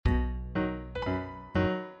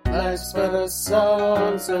Life's but a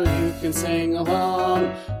song, so you can sing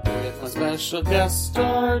along with my special guest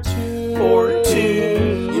star two. Or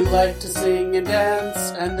two. You like to sing and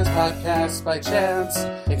dance, and this podcast by chance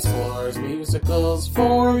explores musicals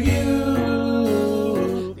for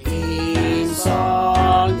you. Theme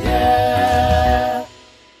song, yeah.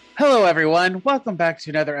 Hello, everyone. Welcome back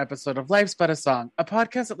to another episode of Life's But a Song, a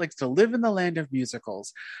podcast that likes to live in the land of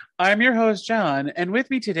musicals. I'm your host, John, and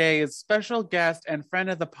with me today is special guest and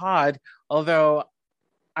friend of the pod, although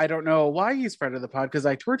I don't know why he's friend of the pod because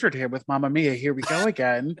I tortured him with Mamma Mia. Here we go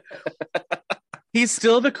again. He's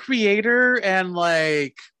still the creator and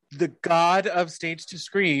like the god of stage to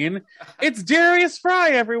screen. It's Darius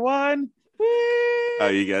Fry, everyone. Woo! How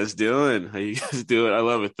you guys doing? I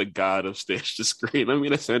love it. The god of stage to screen. I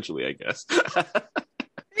mean, essentially, I guess.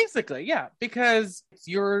 Basically, yeah, because it's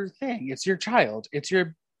your thing. It's your child. It's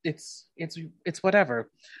whatever.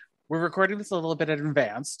 We're recording this a little bit in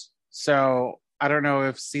advance, so I don't know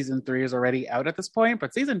if season 3 is already out at this point,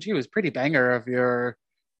 but season 2 is pretty banger of your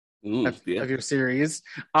of your series.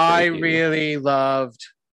 I really loved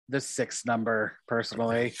the 6th number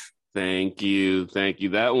personally. Thank you.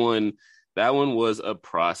 That one was a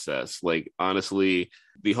process. Like, honestly,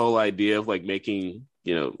 the whole idea of like making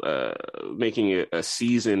a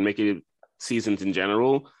season, making it seasons in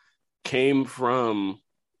general, came from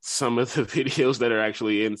some of the videos that are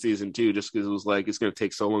actually in season 2, just because it was like, it's going to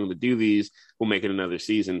take so long to do these. We'll make it another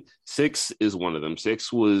season. 6 is one of them.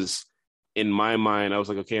 6 was, in my mind, I was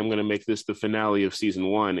like, okay, I'm going to make this the finale of season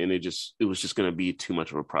 1. And it was just going to be too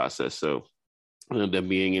much of a process. So them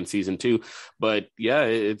being in season 2, but yeah,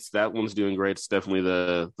 it's that one's doing great. It's definitely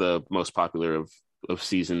the most popular of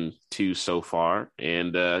season 2 so far,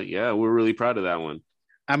 and yeah, we're really proud of that one.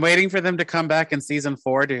 I'm waiting for them to come back in season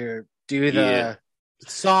 4 to do the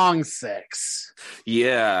song 6.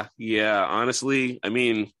 Yeah. Honestly, I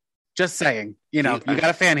mean, just saying, you got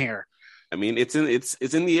a fan here. I mean, it's in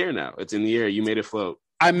the air now. It's in the air. You made it float.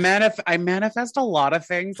 I manifest a lot of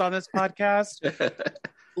things on this podcast.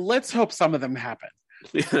 Let's hope some of them happen.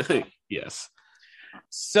 Yes.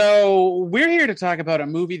 So we're here to talk about a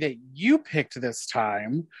movie that you picked this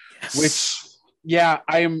time, which, yeah,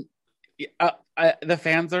 the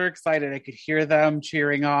fans are excited. I could hear them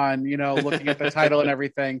cheering on, looking at the title and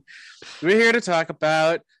everything. We're here to talk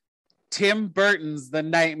about Tim Burton's The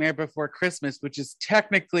Nightmare Before Christmas, which is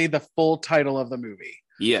technically the full title of the movie.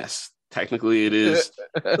 Yes. Technically, it is.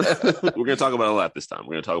 We're going to talk about a lot this time.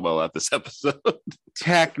 We're going to talk about a lot this episode.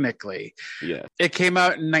 Technically. Yeah. It came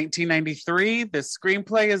out in 1993. The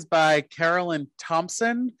screenplay is by Carolyn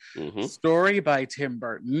Thompson. Mm-hmm. Story by Tim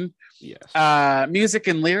Burton. Yes. Music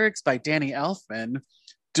and lyrics by Danny Elfman.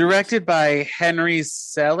 Directed by Henry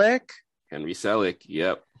Selick. Henry Selick,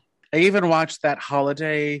 yep. I even watched that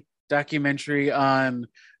holiday documentary on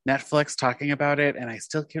Netflix talking about it, and I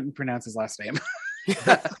still couldn't pronounce his last name.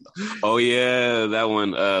 Oh yeah, that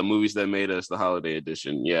one, Movies That Made Us, the holiday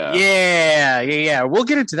edition. Yeah, we'll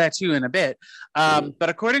get into that too in a bit, but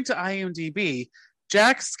according to IMDb,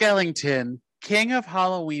 Jack Skellington, king of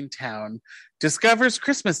Halloween Town, discovers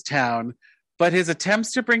Christmas Town, but his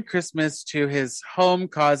attempts to bring Christmas to his home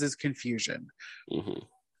causes confusion. Mm-hmm.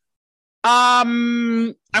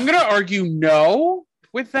 I'm gonna argue no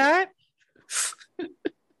with that.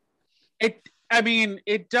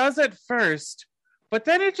 It does at first, but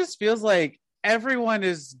then it just feels like everyone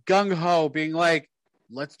is gung-ho, being like,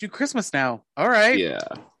 let's do Christmas now. All right. Yeah.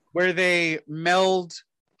 Where they meld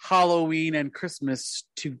Halloween and Christmas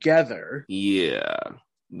together. Yeah.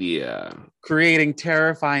 Creating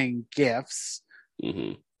terrifying gifts.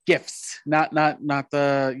 Mm-hmm. Gifts. Not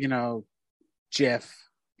the, GIF.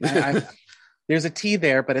 There's a T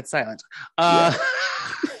there, but it's silent.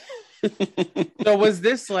 So was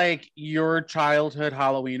this like your childhood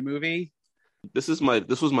Halloween movie? This was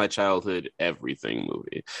my childhood everything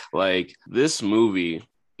movie. Like, this movie,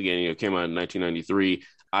 again, came out in 1993.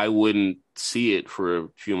 I wouldn't see it for a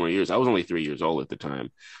few more years. I was only 3 years old at the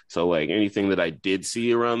time. So like, anything that I did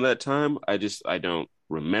see around that time, I don't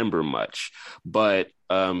remember much. But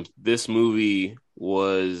this movie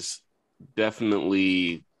was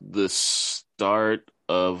definitely the start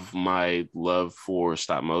of my love for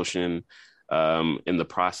stop motion, in the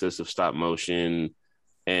process of stop motion,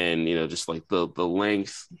 and just like the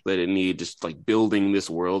length that it needed, just like building this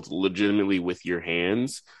world legitimately with your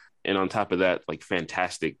hands, and on top of that, like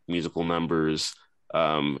fantastic musical numbers,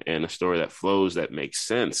 and a story that flows, that makes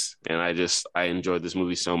sense. And I enjoyed this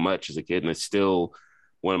movie so much as a kid, and it's still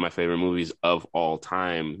one of my favorite movies of all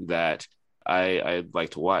time that I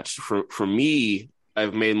like to watch. For me,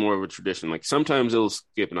 I've made more of a tradition. Like, sometimes it'll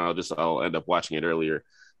skip and I'll end up watching it earlier,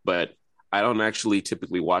 but I don't actually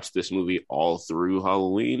typically watch this movie all through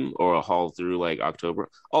Halloween or all through like October.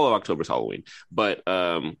 All of October's Halloween, but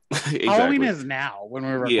exactly. Halloween is now when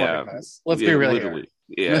we're recording this. Let's be real literally.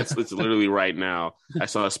 here. Yeah, it's literally right now. I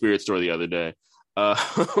saw a Spirit store the other day.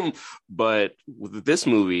 But with this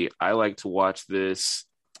movie, I like to watch this.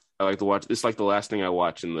 I like to watch. It's like the last thing I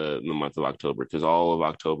watch in the month of October, because all of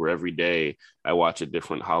October, every day, I watch a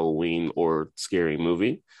different Halloween or scary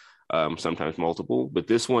movie. Sometimes multiple, but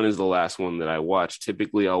this one is the last one that I watch.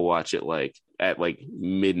 Typically, I'll watch it like at like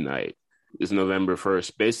midnight. It's November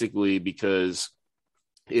 1st, basically because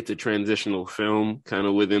it's a transitional film kind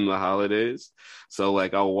of within the holidays. So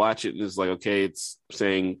like I'll watch it and it's like, okay, it's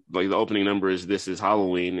saying like the opening number is "This is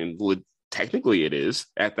Halloween," and technically it is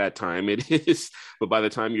at that time, it is. But by the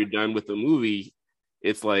time you're done with the movie,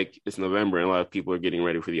 it's like it's November and a lot of people are getting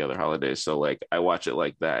ready for the other holidays. So like I watch it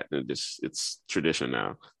like that, and it's tradition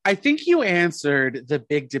now. I think you answered the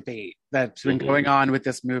big debate that's been going on with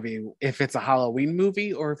this movie, if it's a Halloween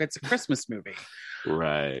movie or if it's a Christmas movie.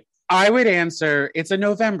 Right. I would answer it's a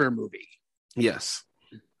November movie. Yes.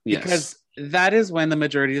 Because that is when the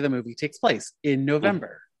majority of the movie takes place, in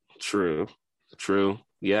November. True.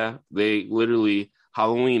 Yeah. They literally,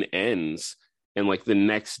 Halloween ends and like the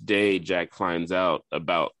next day Jack finds out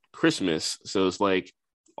about Christmas. So it's like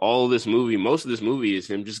most of this movie is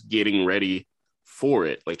him just getting ready for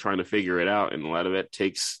it, like trying to figure it out. And a lot of it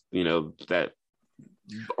takes, that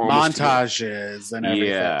montages and everything.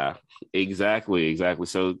 Yeah, exactly.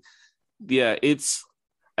 So yeah,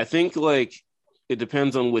 I think like it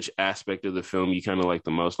depends on which aspect of the film you kind of like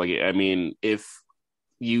the most. Like, I mean, if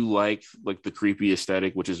you like the creepy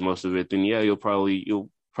aesthetic, which is most of it, then yeah, you'll probably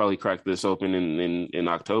crack this open in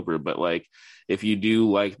October. But like, if you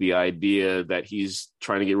do like the idea that he's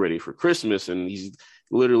trying to get ready for Christmas and he's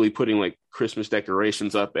literally putting like Christmas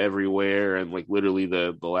decorations up everywhere, and like literally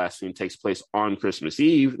the last scene takes place on Christmas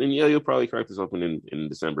Eve, then yeah, you'll probably crack this open in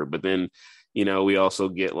December. But then, we also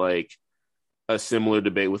get like a similar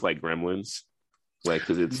debate with like Gremlins, like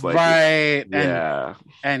because it's like right, yeah,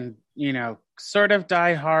 and sort of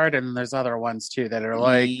Die Hard, and there's other ones too that are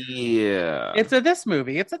like, yeah, it's this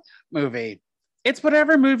movie, it's a movie, it's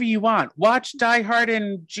whatever movie you want. Watch Die Hard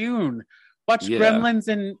in June, watch Gremlins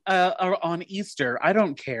on Easter. I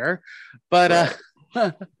don't care, but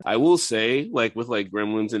I will say, like with like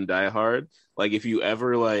Gremlins and Die Hard, like if you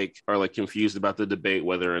ever like are like confused about the debate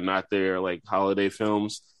whether or not they're like holiday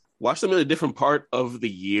films, watch them in a different part of the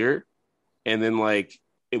year, and then like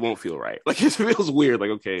it won't feel right. Like it feels weird.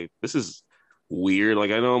 Like, okay, this is weird.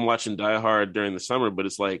 Like I know I'm watching Die Hard during the summer, but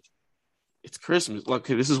it's like it's Christmas. Like,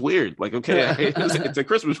 okay, this is weird. Like, okay, it's a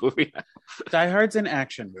Christmas movie. Die Hard's an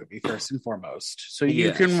action movie first and foremost, so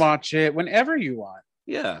you can watch it whenever you want.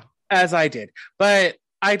 Yeah, as I did. But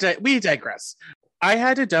we digress. I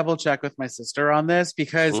had to double check with my sister on this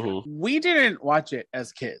because we didn't watch it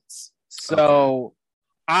as kids. So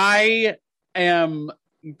I am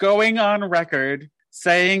going on record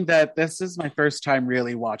saying that this is my first time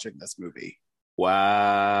really watching this movie. Wow.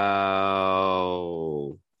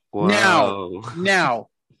 Now,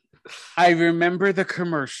 I remember the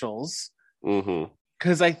commercials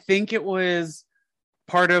because I think it was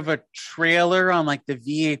part of a trailer on like the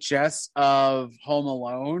VHS of Home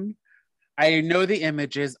Alone. I know the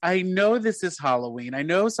images. I know this is Halloween. I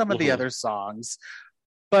know some of the other songs,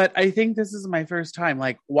 but I think this is my first time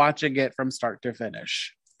like watching it from start to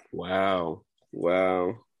finish. Wow.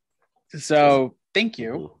 So thank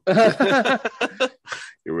you.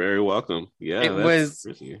 You're very welcome. Yeah,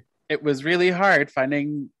 it was really hard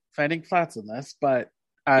finding plots in this, but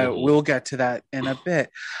we'll get to that in a bit.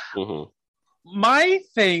 My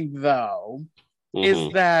thing though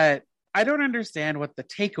is that I don't understand what the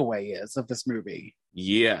takeaway is of this movie.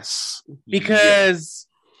 Yes. Because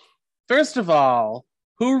first of all,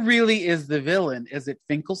 who really is the villain? Is it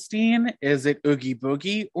Finkelstein? Is it Oogie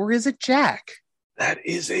Boogie? Or is it Jack? That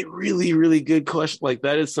is a really, really good question. Like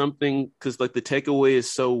that is something, because like the takeaway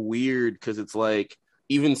is so weird, because it's like,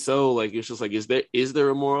 even so, like it's just like, is there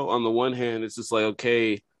a moral? On the one hand, it's just like,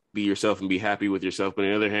 okay, be yourself and be happy with yourself. But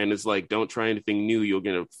on the other hand, it's like, don't try anything new. You're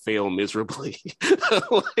going to fail miserably.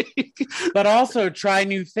 But also try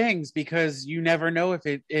new things, because you never know if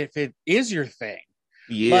it is your thing.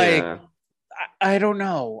 Yeah. Like, I don't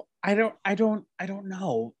know. I don't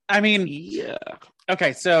know. I mean, yeah.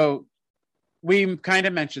 Okay. So we kind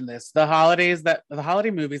of mentioned this. The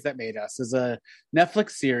holiday movies that made us is a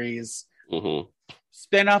Netflix series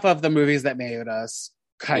spin-off of the movies that made us,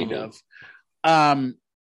 kind of.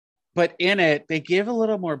 But in it, they give a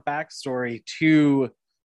little more backstory to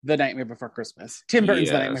The Nightmare Before Christmas. Tim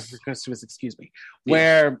Burton's The Nightmare Before Christmas, excuse me.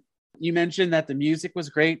 Where You mentioned that the music was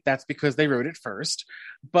great. That's because they wrote it first.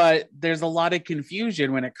 But there's a lot of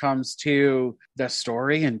confusion when it comes to the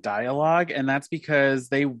story and dialogue. And that's because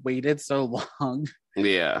they waited so long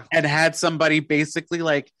Yeah. and had somebody basically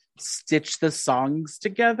like stitch the songs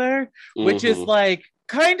together, which is Mhm. like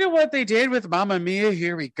kind of what they did with Mamma Mia,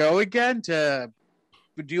 Here We Go Again, to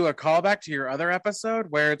do a callback to your other episode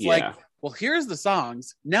where it's like, Yeah. well, here's the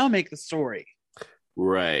songs. Now make the story.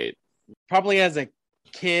 Right. Probably as a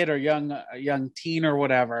kid or a young teen or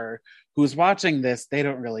whatever who's watching this,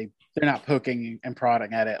 they're not poking and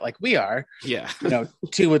prodding at it like we are, Yeah.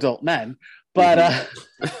 two adult men. But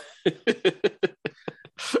Mhm.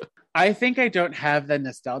 I think I don't have the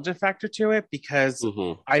nostalgia factor to it because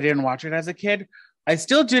Mhm. I didn't watch it as a kid. I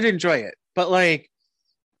still did enjoy it, but like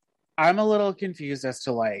I'm a little confused as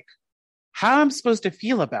to like how I'm supposed to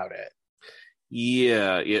feel about it.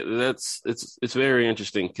 Yeah, it's very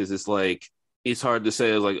interesting because it's like it's hard to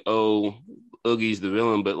say like, oh, Oogie's the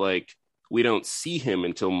villain, but like we don't see him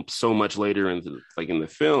until so much later in the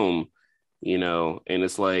film, and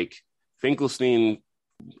it's like Finkelstein,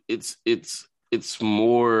 it's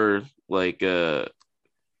more like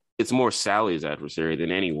it's more Sally's adversary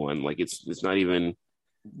than anyone. Like it's not even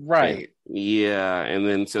Right. yeah, and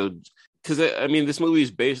then so because I mean this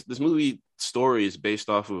movie story is based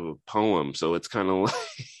off of a poem, so it's kind of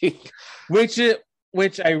like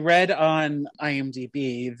Which I read on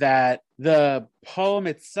IMDb that the poem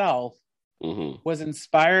itself Mhm. was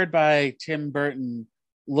inspired by Tim Burton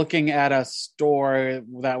looking at a store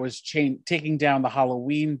that was taking down the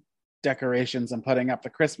Halloween decorations and putting up the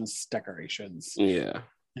Christmas decorations. Yeah.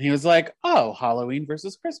 And he was like, "Oh, Halloween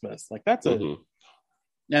versus Christmas. Like that's a." Mhm.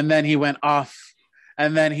 And then he went off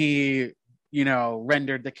and then he,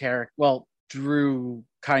 rendered the character, well, drew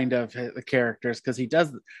kind of the characters because he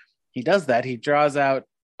does that. He draws out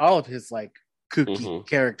all of his like kooky Mhm.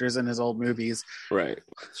 characters in his old movies. Right.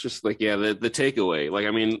 It's just like the takeaway. Like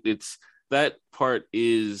I mean, it's that part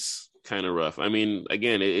is kind of rough. I mean,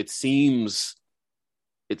 again, it seems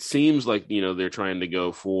like they're trying to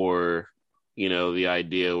go for the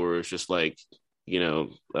idea where it's just like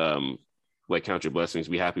like count your blessings,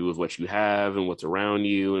 be happy with what you have and what's around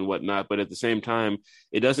you and whatnot. But at the same time,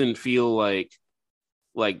 it doesn't feel like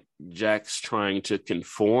Jack's trying to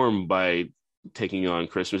conform by taking on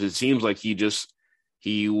Christmas. It seems like he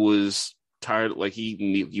was tired, like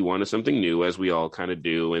he wanted something new, as we all kind of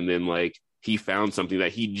do, and then like he found something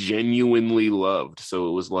that he genuinely loved. So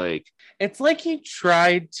it was like it's like he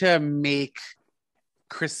tried to make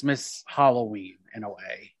Christmas Halloween in a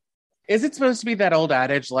way. Is it supposed to be that old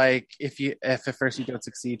adage like if at first you don't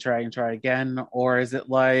succeed, try and try again, or is it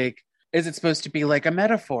supposed to be like a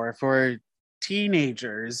metaphor for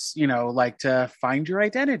teenagers, like to find your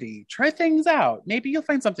identity, try things out, maybe you'll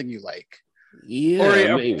find something you like?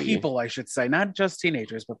 yeah, Or maybe. people, I should say, not just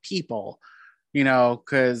teenagers but people,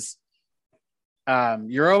 because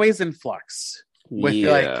you're always in flux with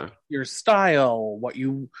Yeah. like your style,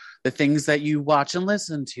 the things that you watch and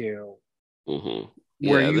listen to, Mm-hmm.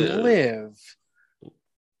 where Yeah, you live.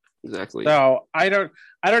 exactly. So I don't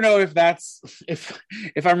know if that's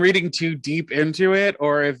if I'm reading too deep into it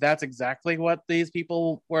or if that's exactly what these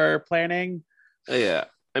people were planning. Yeah.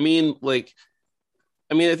 I mean,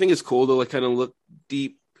 I think it's cool to like kind of look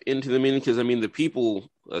deep into the meaning because I mean the people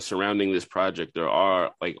surrounding this project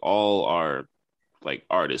all are like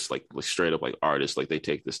artists, like straight up like artists, like they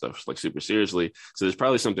take this stuff like super seriously. So there's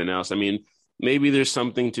probably something else. I mean, maybe there's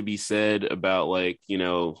something to be said about like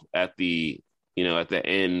at the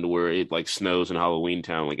end where it like snows in Halloween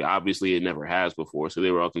Town. Like obviously it never has before, so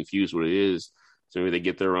they were all confused what it is. So maybe they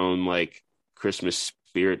get their own like Christmas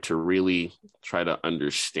spirit to really try to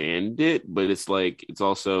understand it. But it's like it's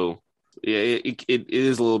also it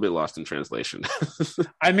is a little bit lost in translation.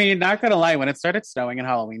 I mean, not gonna lie, when it started snowing in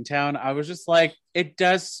Halloween Town, I was just like, it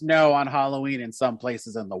does snow on Halloween in some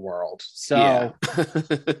places in the world, so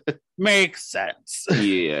Yeah. makes sense.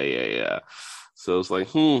 Yeah. So it's like,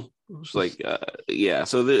 it's like, yeah.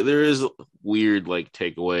 So there is weird like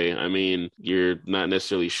takeaway. I mean, you're not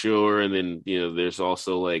necessarily sure, and then there's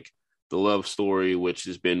also like the love story, which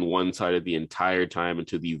has been one-sided the entire time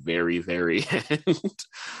until the very, very end.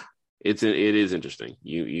 It is interesting.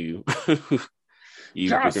 You you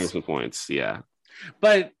Yes. bring some points, yeah.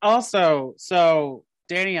 But also, so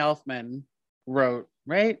Danny Elfman wrote,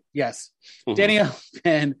 right? Yes, Mhm. Danny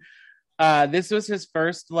Elfman. This was his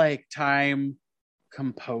first like time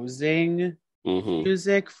composing Mhm.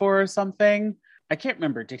 music for something. I can't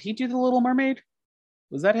remember. Did he do The Little Mermaid?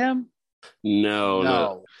 Was that him?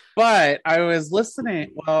 No. But I was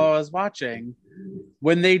listening while I was watching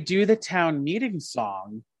when they do the town meeting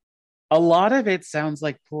song. a lot of it sounds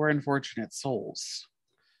like Poor Unfortunate Souls.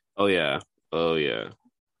 Oh yeah. Oh yeah.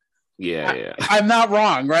 Yeah, yeah. I'm not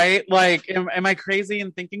wrong, right? Like, am I crazy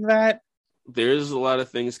in thinking that? There's a lot of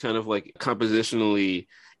things kind of like compositionally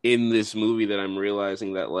in this movie that I'm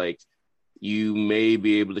realizing that like you may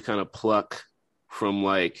be able to kind of pluck from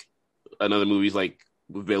like another movie's like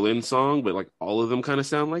villain song, but like all of them kind of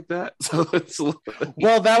sound like that. So it's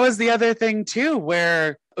well, that was the other thing too,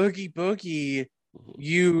 where Oogie Boogie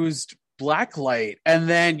used blacklight, and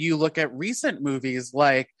then you look at recent movies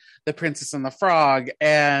like The Princess and the Frog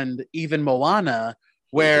and even Moana,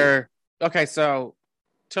 where okay, so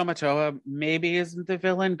Tamatoa maybe isn't the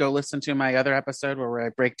villain. Go listen to my other episode where I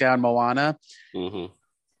break down Moana.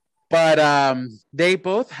 But they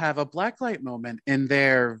both have a blacklight moment in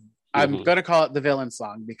their I'm going to call it the villain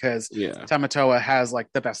song because Tamatoa has like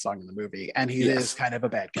the best song in the movie and he is kind of a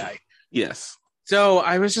bad guy. Yes. So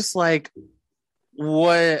I was just like,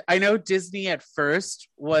 what? I know Disney at first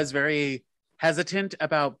was very hesitant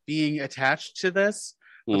about being attached to this.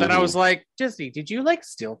 But then I was like, Disney, did you like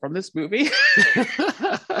steal from this movie?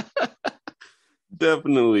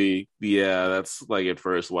 Definitely. Yeah, that's like at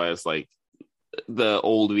first why it's like the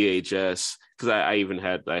old VHS, because I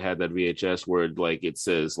had that VHS where like it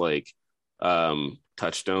says like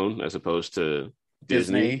Touchstone as opposed to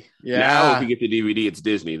Disney. Yeah. Now if you get the DVD, it's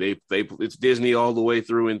Disney. They it's Disney all the way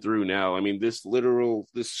through and through now. I mean, this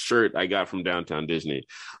shirt I got from Downtown Disney,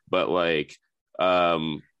 but like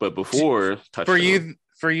but before Touchstone.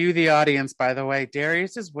 For you, the audience, by the way,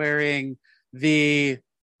 Darius is wearing the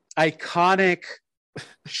iconic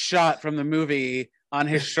shot from the movie on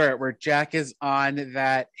his shirt where Jack is on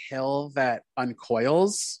that hill that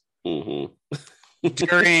uncoils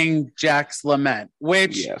during Jack's lament,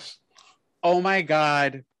 which, oh my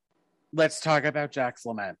God, let's talk about Jack's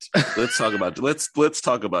lament. let's talk about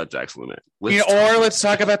Jack's lament. Let's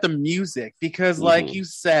talk about the music, because like you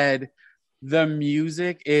said, the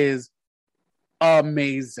music is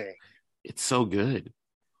amazing. It's so good.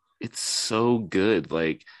 It's so good.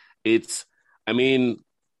 Like I mean,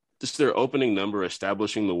 just their opening number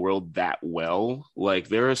establishing the world that well. Like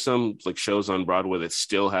there are some like shows on Broadway that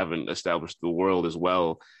still haven't established the world as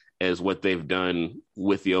well as what they've done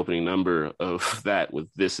with the opening number of that with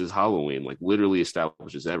This Is Halloween. Like literally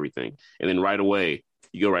establishes everything. And then right away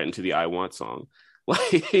you go right into the I Want song.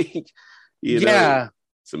 Like, you know,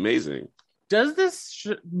 it's amazing. Does this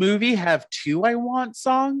movie have 2 I Want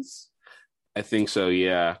songs? I think so,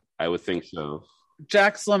 yeah. I would think so.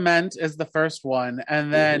 Jack's Lament is the first one,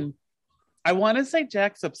 and then I want to say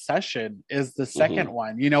Jack's Obsession is the second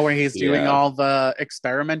one, you know, where he's doing all the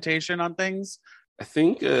experimentation on things. I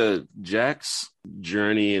think Jack's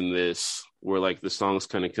journey in this, where like the songs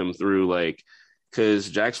kind of come through, like, because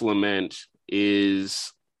Jack's Lament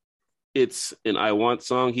it's an I Want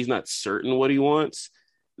song. He's not certain what he wants.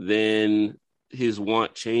 Then his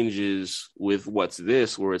want changes with What's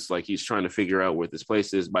This, where it's like he's trying to figure out where this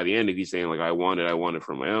place is. By the end of he's saying like I want it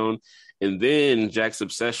for my own. And then Jack's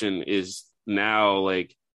Obsession is now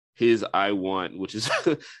like his I Want, which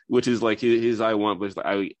is like his I Want,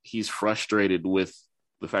 but he's frustrated with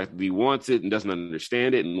the fact that he wants it and doesn't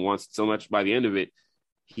understand it and wants it so much. By the end of it,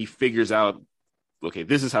 he figures out, okay,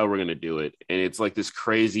 this is how we're gonna do it. And it's like this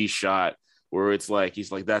crazy shot where it's like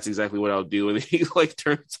he's like, that's exactly what I'll do, and then he like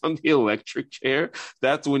turns on the electric chair.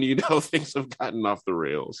 That's when you know things have gotten off the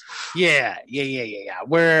rails. Yeah.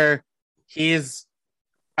 Where he's,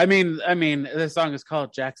 I mean, the song is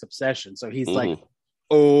called Jack's Obsession, so he's like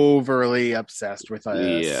overly obsessed with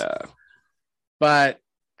us. Yeah. But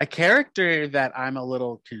a character that I'm a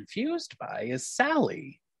little confused by is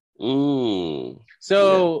Sally.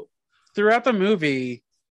 So throughout the movie,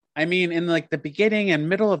 I mean, in like the beginning and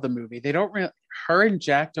middle of the movie, her and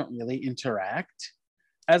Jack don't really interact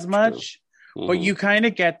as much, but you kind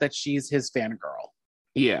of get that she's his fangirl.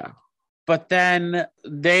 Yeah. But then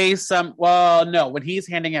when he's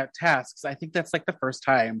handing out tasks, I think that's like the first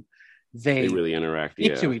time they really interact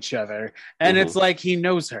to each other. And it's like he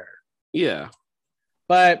knows her. Yeah.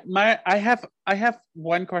 But I have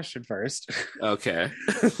one question first. Okay.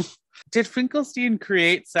 Did Finkelstein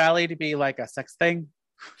create Sally to be like a sex thing?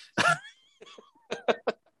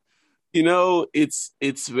 You know, it's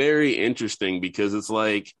very interesting because it's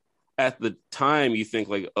like at the time you think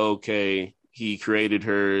like, okay, he created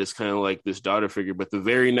her as kind of like this daughter figure, but the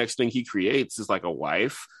very next thing he creates is like a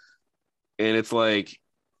wife. And it's like,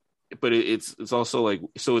 but it's also like,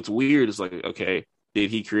 so it's weird. It's like, okay,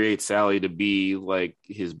 did he create Sally to be like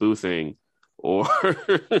his boo thing? Or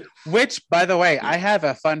which, by the way, I have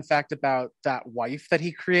a fun fact about that wife that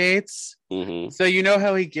he creates. So you know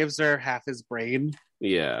how he gives her half his brain?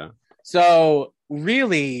 Yeah. So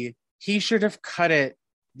really, he should have cut it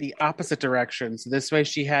the opposite direction. So this way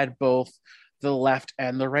she had both the left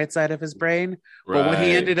and the right side of his brain. But what he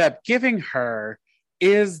Right. ended up giving her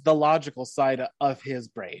is the logical side of his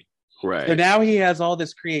brain. Right. So now he has all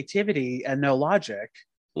this creativity and no logic.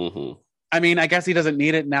 Hmm. I mean, I guess he doesn't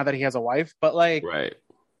need it now that he has a wife, but like, Right.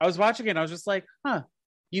 I was watching it and I was just like, huh,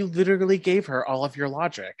 you literally gave her all of your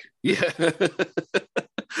logic. Yeah.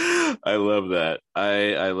 I love that.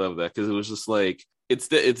 I love that because it was just like it's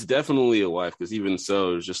definitely a wife because even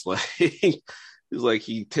so it's just like it's like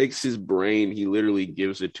he takes his brain, he literally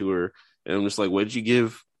gives it to her, and I'm just like, what did you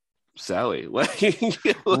give Sally? Like,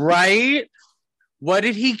 Right? What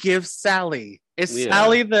did he give Sally? Is Yeah.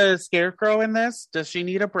 Sally the scarecrow in this? Does she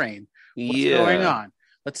need a brain? What's yeah, going on?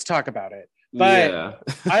 Let's talk about it. But yeah,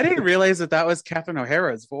 I didn't realize that was Catherine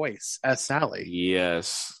O'Hara's voice as Sally.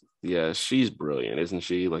 yes, she's brilliant, isn't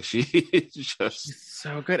she? Like she is just She's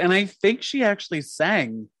so good. And I think she actually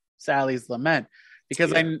sang Sally's Lament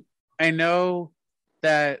because Yeah. I know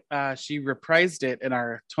that she reprised it in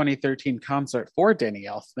our 2013 concert for Danny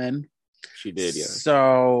Elfman. she did, yeah.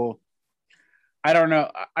 So I don't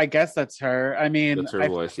know. I guess that's her. I mean, That's her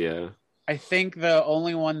voice, yeah. I think the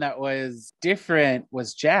only one that was different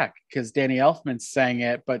was Jack because Danny Elfman sang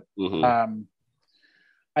it, but Mhm.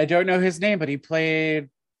 I don't know his name, but he played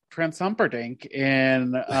Prince Humperdinck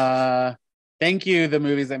in Thank You, the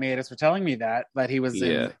movies that made us for telling me that he was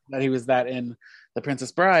Yeah. in The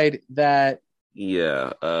Princess Bride. That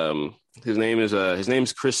Yeah. His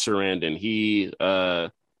name's Chris Sarandon. He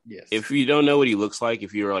yes, if you don't know what he looks like,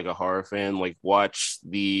 if you're like a horror fan, like watch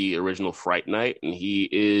the original Fright Night, and he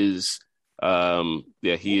is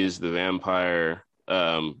he is the vampire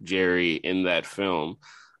Jerry in that film.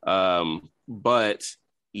 But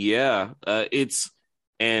yeah,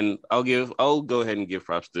 and I'll go ahead and give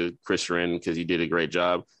props to Chris Sarandon because he did a great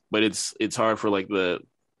job. But it's hard for like the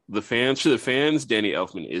fans. For the fans, Danny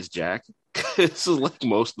Elfman is Jack. This is like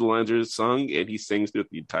most of the lines are sung, and he sings through it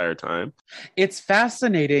the entire time. it's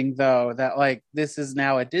fascinating though that like this is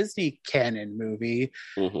now a Disney canon movie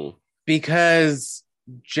Mm-hmm. because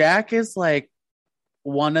Jack is like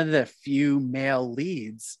one of the few male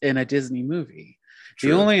leads in a Disney movie.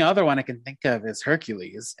 The only other one I can think of is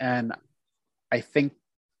Hercules, and I think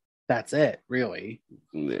that's it, really.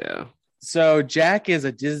 Yeah. So Jack is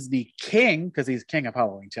a Disney king because he's king of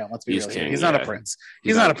Halloween Town. Let's be He's real. king, He's not a yeah. prince.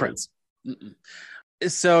 He's not a prince. Mm-mm.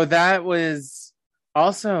 So that was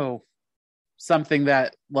also something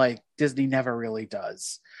that like Disney never really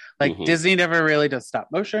does. Like Mhm. Disney never really does stop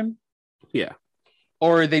motion. Yeah.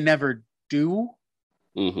 Or they never do.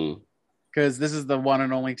 Mm-hmm. Because this is the one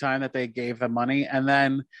and only time that they gave them money. And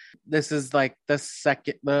then this is like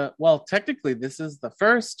technically this is the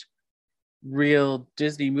first real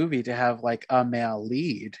Disney movie to have like a male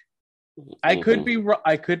lead. I could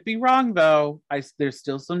be wrong though. There's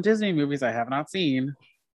still some Disney movies I have not seen.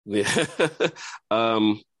 Yeah.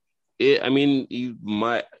 I mean,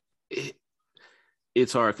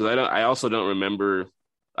 it's hard because I also don't remember.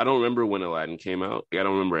 I don't remember when Aladdin came out. I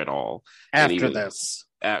don't remember at all. After this.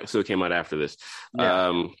 So it came out after this.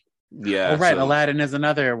 Yeah. Yeah. Oh, right. So, Aladdin is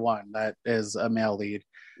another one that is a male lead.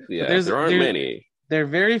 yeah. There aren't many. There are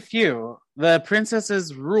very few. The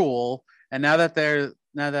princesses rule, and now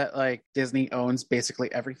that like Disney owns basically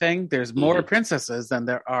everything, there's more princesses than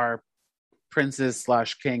there are princes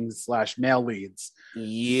 / kings / male leads.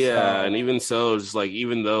 Yeah, and even so, just like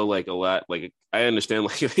even though like a lot, like I understand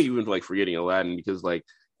like even like forgetting Aladdin because like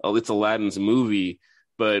it's Aladdin's movie,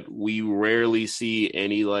 but we rarely see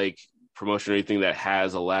any like promotion or anything that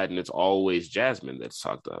has Aladdin. It's always Jasmine that's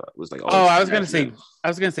talked about. It was like I was gonna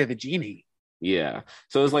say the genie. Yeah,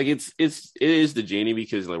 so it's like it is the genie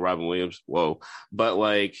because like Robin Williams. Whoa, but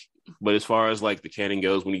as far as like the canon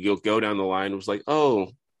goes, when you go down the line, it was like, oh,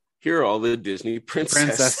 here are all the Disney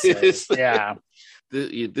princesses. Yeah.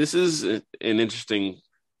 This is an interesting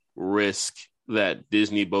risk that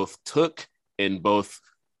Disney both took and both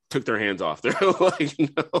took their hands off. They're like,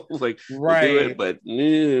 no, like, right. We'll do it, but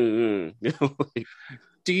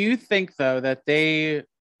do you think though that they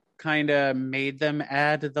kind of made them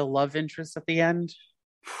add the love interest at the end?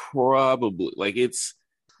 Probably. Like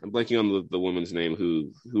I'm blanking on the woman's name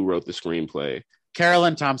who wrote the screenplay.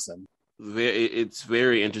 Carolyn Thompson. It's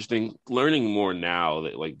very interesting learning more now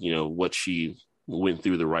that like what she went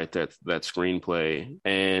through to write that screenplay,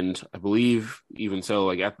 and I believe even so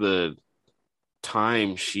like at the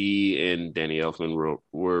time she and Danny Elfman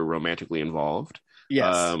were romantically involved.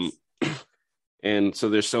 Yes. And so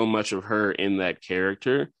there's so much of her in that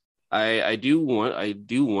character. I do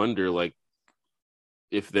wonder like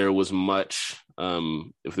if there was much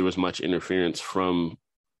interference from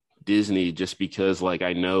Disney, just because like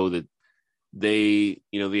I know that they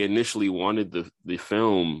initially wanted the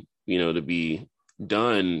film, to be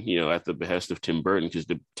done, at the behest of Tim Burton, because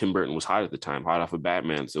Tim Burton was hot at the time, hot off of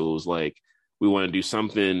Batman. So it was like, we want to do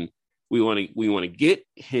something. We want to get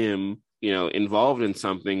him, involved in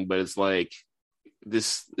something, but it's like,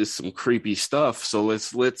 this is some creepy stuff. So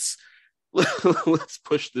let's let's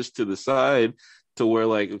push this to the side to where,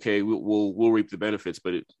 like, okay, we'll reap the benefits,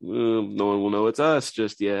 but no one will know it's us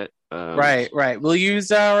just yet. Right. We'll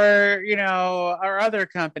use our other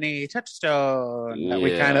company, Touchstone, that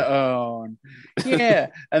we kind of own. Yeah.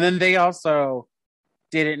 And then they also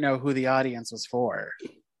didn't know who the audience was for.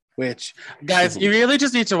 Which, guys, you really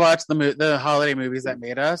just need to watch the holiday movies that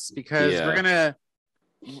made us, because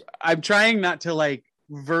I'm trying not to like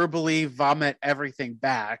verbally vomit everything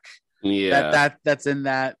back. Yeah, that's in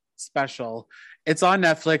that special. It's on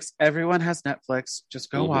Netflix. Everyone has Netflix.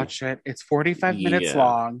 Just go watch it. It's 45 minutes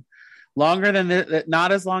long, longer than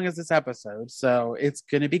not as long as this episode. So it's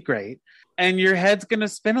going to be great. And your head's going to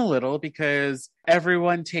spin a little because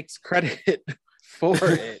everyone takes credit for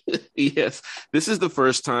it. Yes. This is the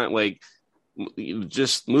first time, like,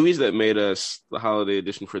 just movies that made us, the holiday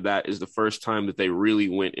edition for that is the first time that they really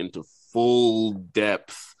went into full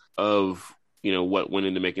depth of, what went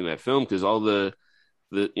into making that film. Because all the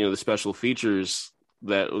special features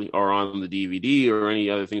that are on the DVD or any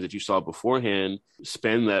other things that you saw beforehand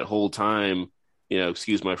spend that whole time,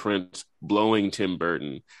 excuse my French, blowing Tim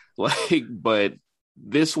Burton. Like, but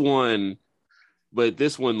this one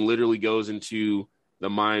literally goes into the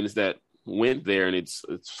minds that went there, and it's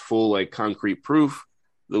full, like, concrete proof,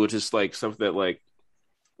 which is like something that, like,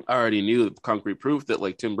 I already knew, concrete proof that,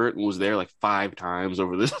 like, Tim Burton was there like 5 times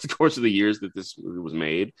over the course of the years that this movie was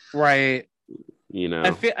made. Right.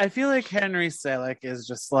 I feel like Henry Selick is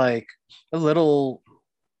just like a little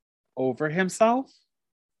over himself.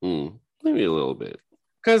 Maybe a little bit.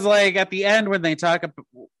 Because, like, at the end when they talk about,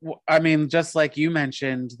 just like you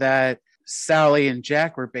mentioned that Sally and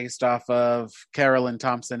Jack were based off of Carolyn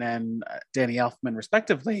Thompson and Danny Elfman,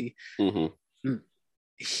 respectively. Henry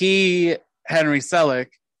Selick,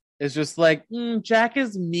 is just like, Jack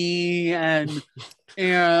is me, and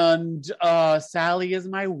Sally is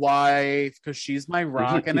my wife because she's my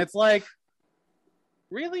rock. And it's like,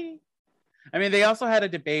 really? They also had a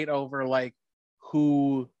debate over, like,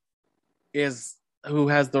 who has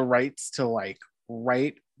the rights to, like,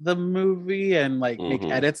 write the movie and, like, make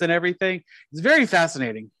edits and everything. It's very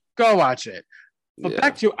fascinating. Go watch it. But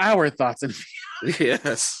back to our thoughts and feelings.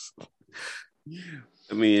 Yes.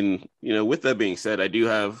 With that being said, I do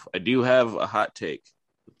have a hot take.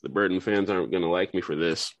 The Burton fans aren't going to like me for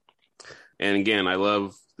this. And again, I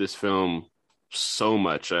love this film so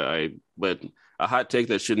much. But a hot take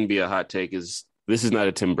that shouldn't be a hot take is, this is not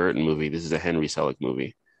a Tim Burton movie. This is a Henry Selick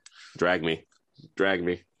movie. Drag me.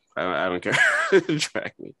 I don't care.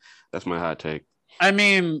 Drag me. That's my hot take.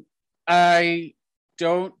 I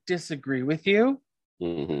don't disagree with you,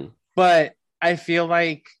 but I feel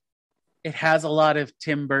like it has a lot of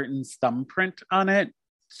Tim Burton's thumbprint on it.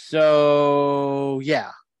 So,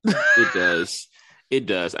 yeah. It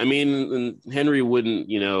does. Henry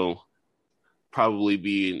wouldn't, probably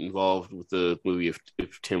be involved with the movie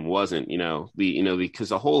if Tim wasn't, because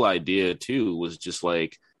the whole idea too was just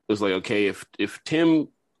like, okay, if Tim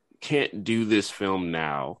can't do this film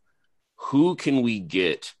now, who can we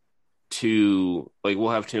get to, like,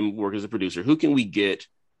 we'll have Tim work as a producer. Who can we get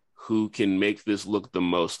who can make this look the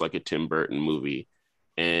most like a Tim Burton movie?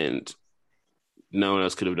 And no one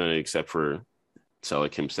else could have done it except for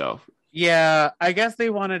Selick himself. Yeah, I guess they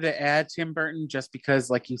wanted to add Tim Burton just because,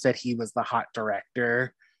 like you said, he was the hot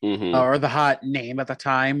director or the hot name at the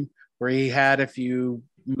time, where he had a few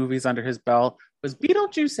movies under his belt. Was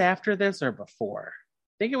Beetlejuice after this or before?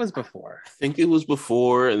 I think it was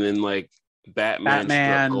before. And then, like, Batman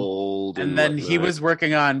Struck Gold. And then he was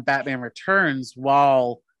working on Batman Returns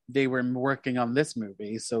while they were working on this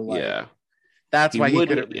movie. So, like, that's why he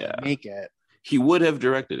couldn't make it. He would have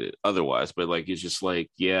directed it otherwise, but, like, it's just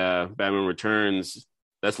like, Batman Returns,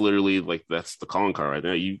 that's literally, like, that's the calling card right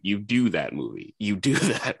now. You do that movie.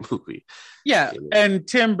 Yeah. And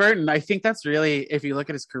Tim Burton, I think that's really, if you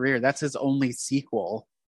look at his career, that's his only sequel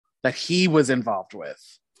that he was involved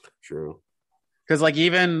with. True. Because, like,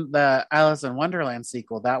 even the Alice in Wonderland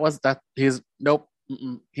sequel,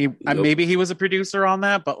 maybe he was a producer on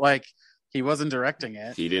that, but, like, he wasn't directing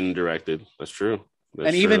it. He didn't direct it. That's true.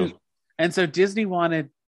 And so Disney wanted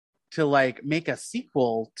to, like, make a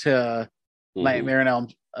sequel to Nightmare on Elm.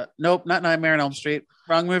 Nope, not Nightmare on Elm Street.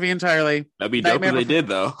 Wrong movie entirely. That'd be dope if they did,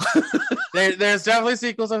 though. There's definitely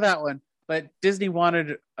sequels of that one. But Disney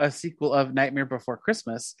wanted a sequel of Nightmare Before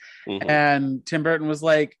Christmas. And Tim Burton was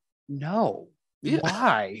like, No. Yeah.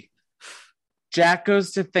 Why? Jack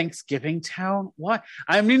goes to Thanksgiving Town. What?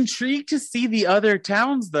 I'm intrigued to see the other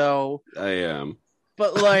towns though. I am.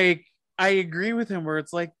 But like, I agree with him where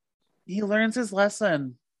it's like he learns his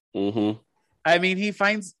lesson. Mm-hmm. I mean, he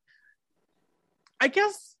finds. I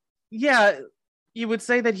guess, yeah, you would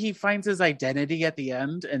say that he finds his identity at the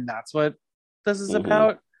end, and that's what this is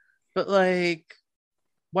about. But like,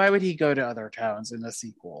 why would he go to other towns in a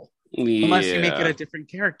sequel? Yeah. Unless you make it a different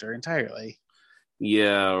character entirely.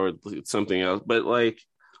 Yeah, or something else, but like,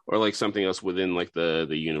 or like something else within like the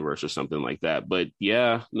universe or something like that. But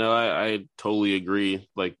yeah, no, I totally agree.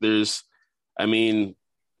 Like, I mean,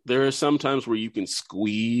 there are some times where you can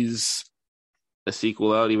squeeze a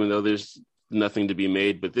sequel out, even though there's nothing to be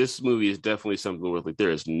made. But this movie is definitely something where like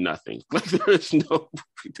there is nothing. Like there is no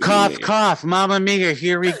cough, cough, Mamma Mia,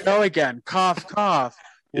 here we go again. Cough, cough.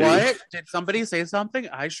 What? Did somebody say something?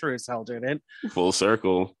 I sure as hell didn't. Full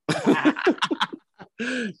circle.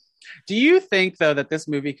 Do you think though that this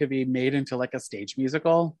movie could be made into like a stage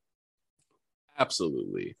musical?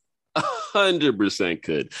 Absolutely. 100%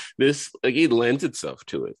 could. This like it lends itself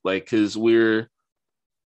to it. Like, because we're,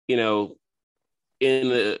 you know,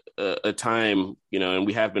 in a time, you know, and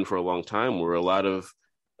we have been for a long time where a lot of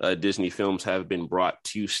Disney films have been brought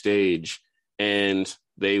to stage and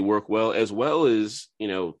they work well as, you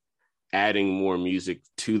know, adding more music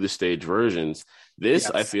to the stage versions. This,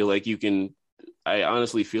 yes. I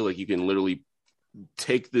honestly feel like you can literally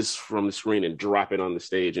take this from the screen and drop it on the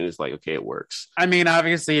stage and it's like, okay, it works. I mean,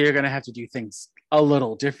 obviously you're going to have to do things a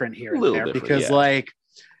little different here and there because like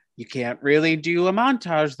you can't really do a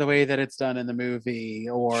montage the way that it's done in the movie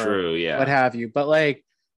or what have you. But like,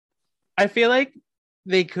 I feel like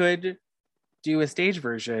they could do a stage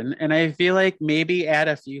version and I feel like maybe add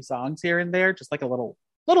a few songs here and there, just like a little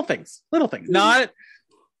things. Not,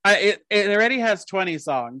 it already has 20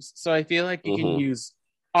 songs. So I feel like you can use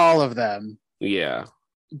all of them. Yeah.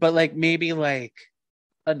 But like maybe like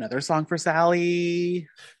another song for Sally.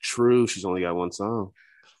 True. She's only got one song.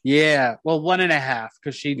 Yeah. Well, 1.5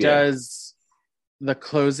 because she does the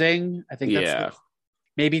closing. I think that's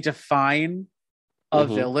maybe define a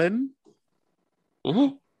villain.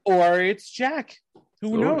 Mm-hmm. Or it's Jack.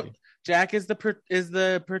 Who knows? Jack is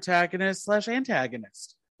the protagonist /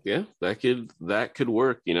 antagonist. Yeah, that could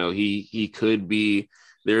work. You know, he could be.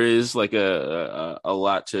 There is like a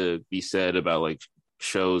lot to be said about like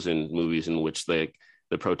shows and movies in which like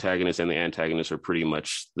the protagonist and the antagonist are pretty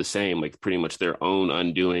much the same. Like pretty much their own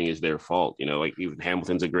undoing is their fault. You know, like even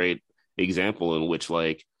Hamilton's a great example in which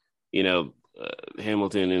like, you know,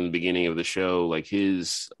 Hamilton in the beginning of the show, like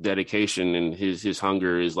his dedication and his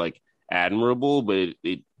hunger is like admirable, but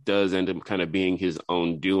it does end up kind of being his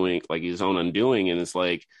own doing, like his own undoing. And it's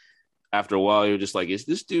like, after a while, you're just like, is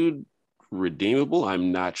this dude redeemable?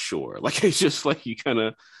 I'm not sure. Like, it's just like, you kind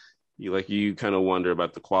of wonder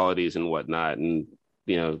about the qualities and whatnot. And,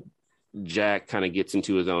 you know, Jack kind of gets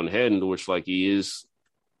into his own head, in which like he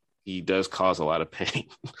does cause a lot of pain.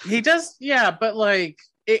 He does. Yeah. But like,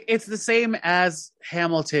 it's the same as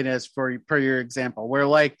Hamilton is per your example, where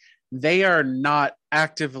like, they are not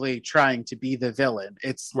actively trying to be the villain.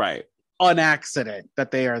 It's on accident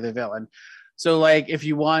that they are the villain. So like, if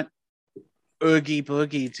you want Oogie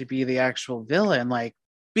Boogie to be the actual villain, like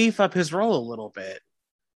beef up his role a little bit.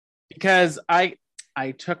 Because I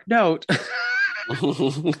took note.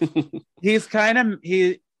 He's kind of,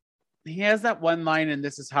 he has that one line in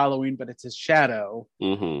This Is Halloween, but it's his shadow.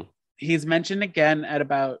 Mm-hmm. He's mentioned again at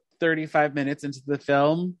about 35 minutes into the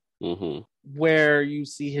film. Mm-hmm. Where you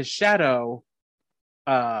see his shadow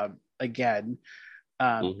again.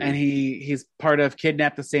 And he's part of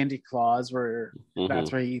Kidnap the Sandy Claus, where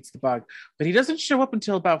that's where he eats the bug. But he doesn't show up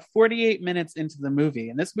until about 48 minutes into the movie.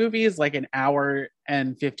 And this movie is like an hour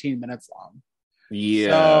and 15 minutes long. Yeah.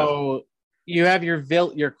 So you have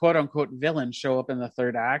your quote unquote villain show up in the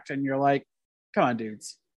third act, and you're like, come on,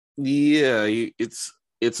 dudes. Yeah,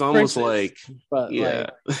 it's almost like, but yeah,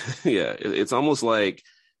 yeah. It's almost like,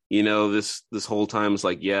 you know, this whole time it's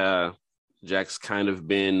like, yeah, Jack's kind of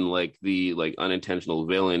been like the like unintentional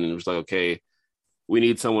villain, and it was like, okay, we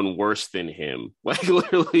need someone worse than him. Like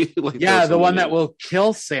literally, like the one that will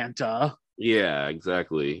kill Santa. Yeah,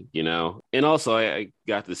 exactly. You know, and also I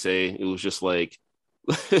got to say it was just like,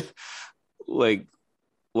 like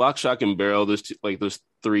Lock, Shock, and Barrel. Those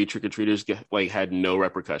three trick-or-treaters like had no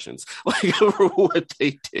repercussions like over what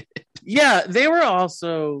they did. Yeah, they were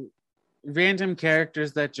also random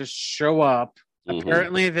characters that just show up.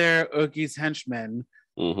 Apparently they're Oogie's henchmen.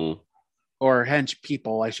 Or hench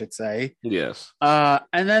people, I should say. Yes.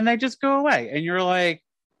 And then they just go away. And you're like,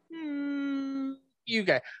 you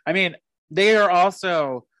guys. I mean, they are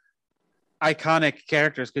also iconic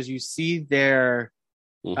characters because you see their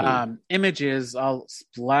images all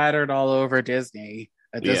splattered all over Disney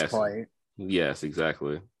at this point. Yes,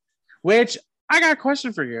 exactly. Which I got a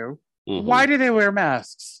question for you. Why do they wear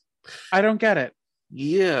masks? I don't get it.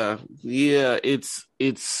 Yeah. It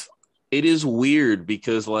is weird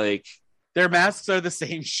because like their masks are the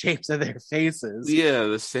same shapes of their faces. Yeah,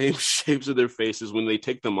 the same shapes of their faces. When they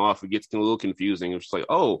take them off, it gets a little confusing. It's like,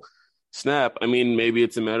 oh, snap. I mean, maybe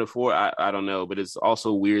it's a metaphor. I don't know, but it's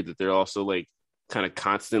also weird that they're also like kind of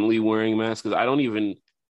constantly wearing masks because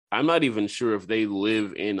I'm not even sure if they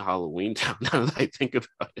live in Halloween Town now that I think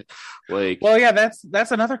about it. Like, well, yeah,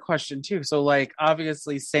 that's another question too. So like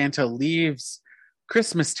obviously Santa leaves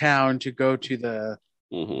Christmas Town to go to the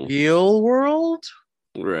real world.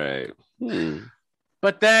 Right.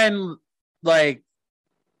 But then like,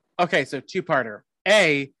 okay, so two-parter.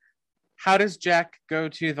 A, how does Jack go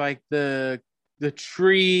to like the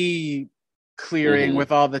tree clearing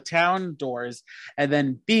with all the town doors? And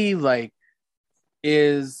then B, like,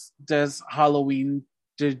 does Halloween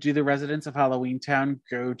do the residents of Halloween Town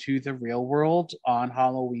go to the real world on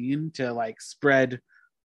Halloween to like spread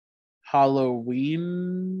Halloween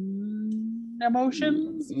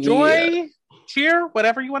emotions, joy, cheer,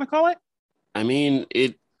 whatever you want to call it? I mean,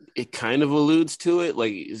 it kind of alludes to it,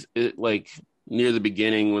 like near the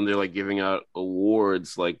beginning when they're like giving out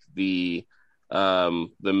awards, like the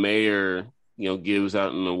mayor, gives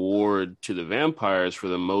out an award to the vampires for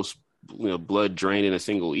the most blood drained in a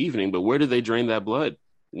single evening. But where did they drain that blood?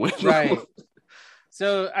 Right.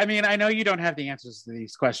 So, I mean, I know you don't have the answers to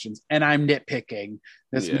these questions, and I'm nitpicking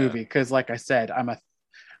this movie because, like I said, I'm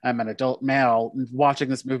an adult male watching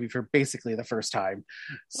this movie for basically the first time.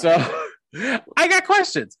 So, I got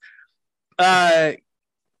questions.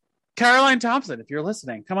 Caroline Thompson, if you're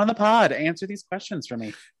listening, come on the pod. Answer these questions for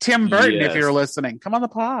me. Tim Burton, if you're listening, come on the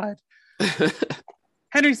pod.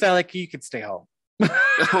 Henry Selick, you could stay home.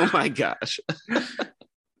 Oh my gosh.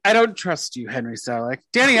 I don't trust you, Henry Selick.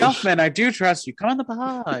 Danny Elfman, I do trust you. Come on the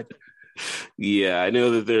pod. Yeah, I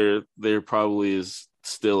know that there probably is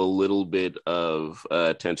still a little bit of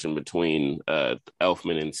tension between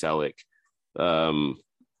Elfman and Selick,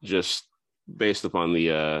 just based upon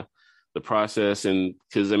the process, and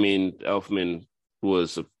because I mean Elfman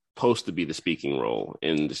was supposed to be the speaking role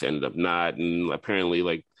and just ended up not, and apparently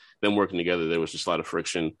like them working together, there was just a lot of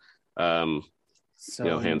friction.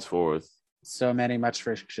 Henceforth. So much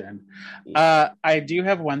friction. I do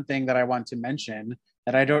have one thing that I want to mention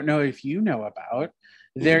that I don't know if you know about.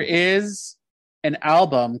 There is an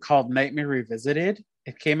album called Nightmare Revisited.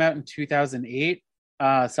 It came out in 2008,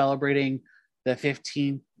 celebrating the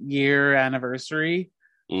 15th year anniversary,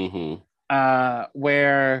 where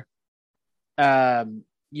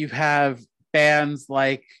you have bands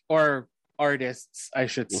like, or artists, I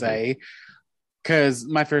should say, because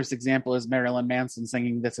my first example is Marilyn Manson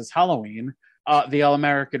singing This Is Halloween, the All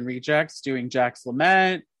American Rejects doing Jack's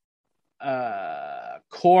Lament,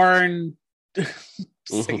 Korn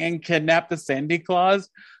singing Kidnap the Sandy Claus.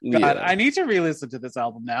 God, I need to re-listen to this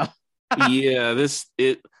album now. I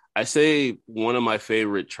say one of my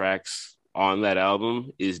favorite tracks on that album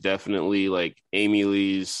is definitely like Amy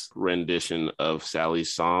Lee's rendition of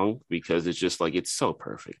Sally's song, because it's just like, it's so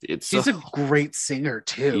perfect. She's a great singer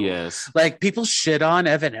too. Yes. Like people shit on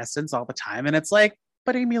Evanescence all the time and it's like,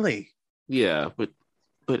 but Amy Lee. Yeah, but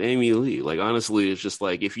Amy Lee, like honestly, it's just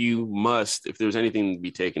like, if there's anything to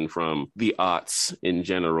be taken from the aughts in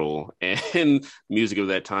general and music of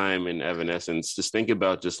that time and Evanescence, just think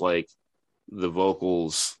about just like the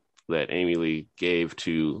vocals that Amy Lee gave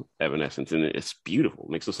to Evanescence, and it's beautiful.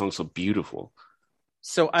 It makes the song so beautiful.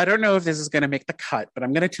 So I don't know if this is going to make the cut, but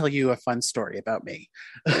I'm going to tell you a fun story about me.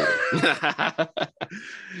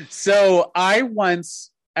 So I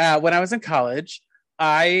once, when I was in college,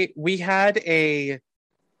 we had a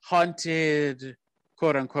haunted,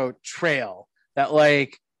 quote unquote, trail that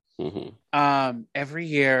like every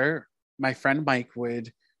year my friend Mike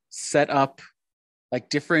would set up like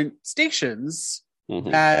different stations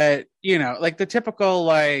that, like the typical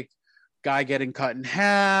like guy getting cut in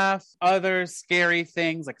half, other scary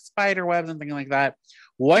things like spider webs and things like that.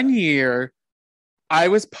 One year I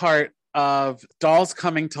was part of Dolls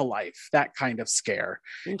Coming to Life, that kind of scare.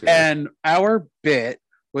 And our bit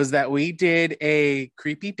was that we did a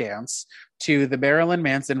creepy dance to the Marilyn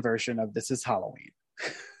Manson version of This Is Halloween.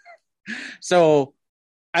 So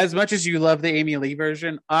as much as you love the Amy Lee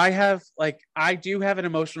version, I do have an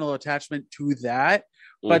emotional attachment to that,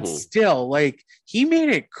 but still, like, he made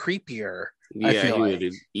it creepier. Yeah, he made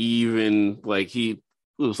it even, like, it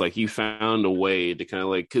was like he found a way to kind of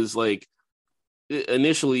like, because like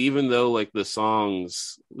initially, even though like the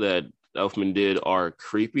songs that Elfman did are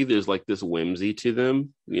creepy. There's like this whimsy to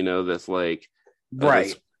them, that's like Right.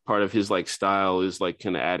 that's part of his like style, is like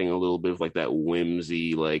kind of adding a little bit of like that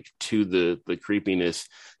whimsy like to the creepiness,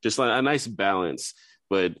 just like a nice balance.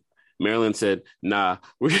 But Marilyn said, "Nah,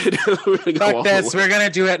 we're gonna go Fuck this. We're gonna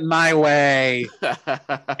do it my way."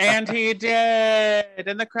 And he did,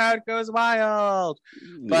 and the crowd goes wild.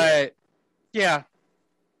 But yeah,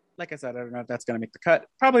 like I said, I don't know if that's gonna make the cut.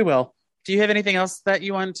 Probably will. Do you have anything else that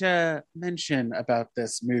you want to mention about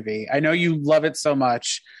this movie? I know you love it so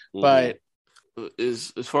much, but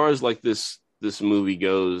as far as like this movie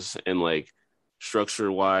goes, and like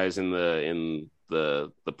structure wise in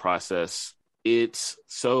the process, it's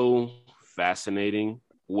so fascinating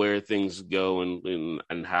where things go,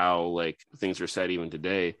 and how like things are set even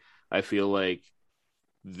today. I feel like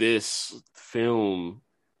this film,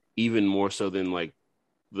 even more so than like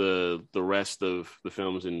the rest of the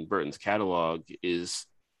films in Burton's catalog, is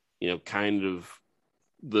kind of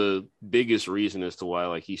the biggest reason as to why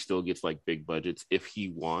like he still gets like big budgets if he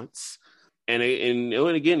wants. And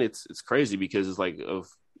again, it's crazy because it's like, of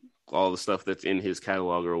all the stuff that's in his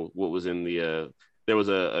catalog, or what was in the there was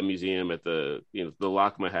a museum at the the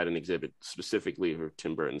LACMA had an exhibit specifically for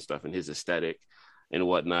Tim Burton stuff and his aesthetic and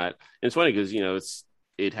whatnot. And it's funny because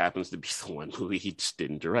it happens to be the one movie he just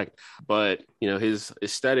didn't direct, but his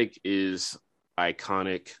aesthetic is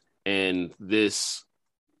iconic, and this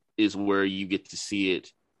is where you get to see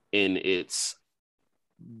it in its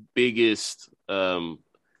biggest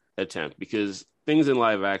attempt, because things in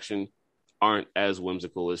live action aren't as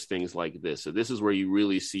whimsical as things like this. So this is where you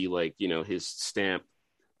really see like his stamp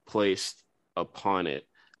placed upon it.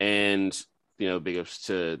 And big ups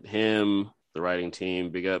to him, the writing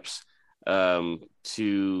team, big ups to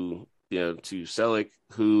Selick,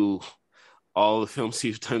 who all the films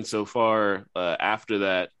he's done so far, after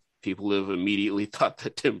that, people have immediately thought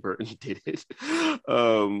that Tim Burton did it.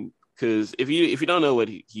 Because if you don't know what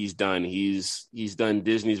he's done, he's done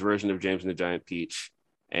Disney's version of James and the Giant Peach,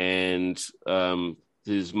 and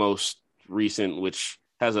his most recent, which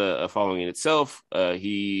has a following in itself,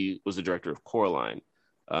 he was the director of Coraline,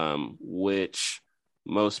 which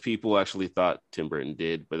most people actually thought Tim Burton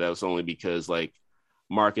did, but that was only because like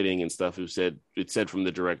marketing and stuff it said from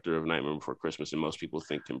the director of Nightmare Before Christmas, and most people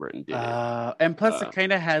think Tim Burton did it. And plus it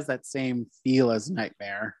kind of has that same feel as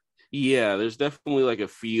Nightmare. Yeah, there's definitely like a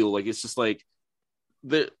feel, like it's just like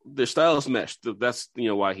their styles mesh. That's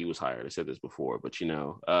why he was hired. I said this before, but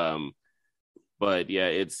but yeah,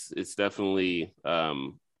 it's definitely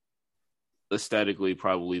aesthetically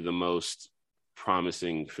probably the most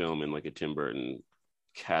promising film in like a Tim Burton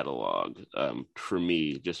catalog, for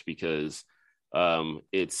me, just because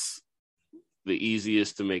it's the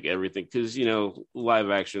easiest to make everything, because live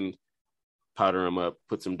action, powder them up,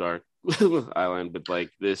 put some dark eyeliner, but like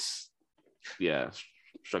this, yeah.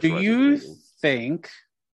 Do you think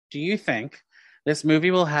this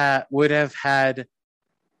movie would have had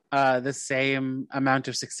the same amount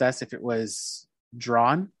of success if it was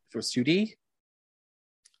drawn, if it was 2D?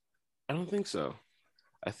 I don't think so.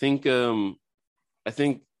 I think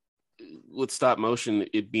with stop motion,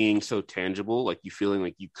 it being so tangible, like you feeling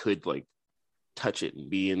like you could like touch it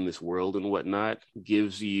and be in this world and whatnot,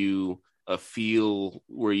 gives you a feel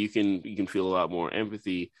where you can feel a lot more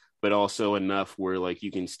empathy, but also enough where like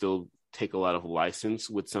you can still take a lot of license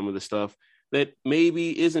with some of the stuff that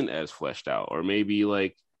maybe isn't as fleshed out, or maybe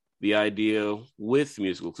like the idea with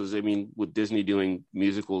musicals. Because I mean, with Disney doing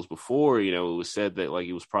musicals before, it was said that like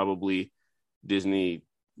it was probably Disney,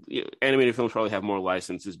 animated films probably have more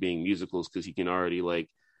licenses being musicals, because you can already like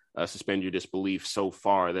suspend your disbelief so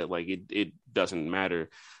far that like it doesn't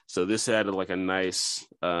matter. So this added like a nice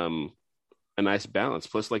balance,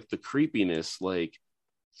 plus like the creepiness, like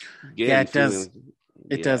again,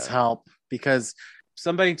 it does help, because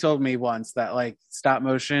somebody told me once that like stop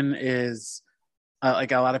motion is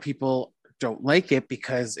like a lot of people don't like it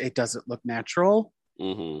because it doesn't look natural.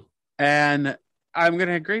 Mm-hmm. And I'm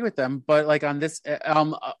gonna agree with them, but like on this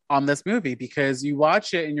movie, because you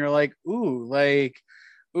watch it and you're like, ooh,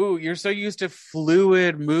 you're so used to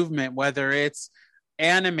fluid movement, whether it's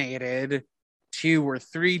animated 2 or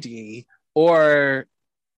 3D or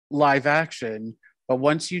live action. But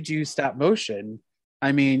once you do stop motion,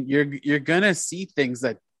 I mean, you're gonna see things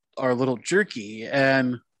that are a little jerky,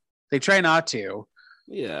 and they try not to.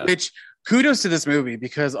 Yeah. Which, kudos to this movie,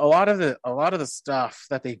 because a lot of the stuff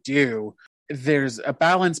that they do, there's a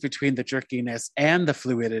balance between the jerkiness and the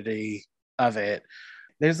fluidity of it.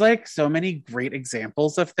 There's like so many great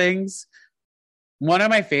examples of things. One of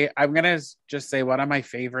my I'm gonna just say one of my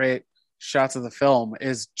favorite shots of the film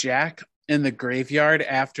is Jack in the graveyard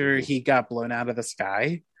after he got blown out of the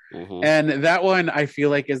sky. And that one I feel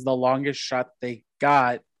like is the longest shot they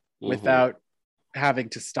got without having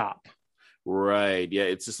to stop. Right. Yeah.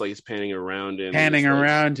 It's just like it's panning around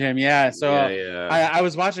him. Yeah. So yeah. I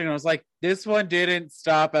was watching and I was like, this one didn't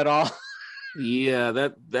stop at all. Yeah.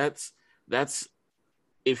 That's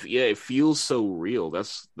it feels so real.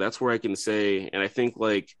 That's where I can say, and I think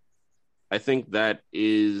that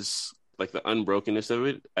is like the unbrokenness of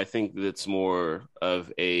it. I think that's more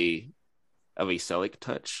of a Selick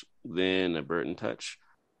touch than a Burton touch.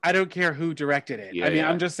 I don't care who directed it. Yeah, I mean,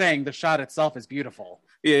 I'm just saying the shot itself is beautiful.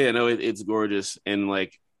 Yeah, no, it's gorgeous. And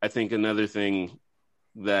like, I think another thing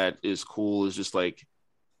that is cool is just like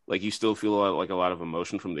you still feel a lot of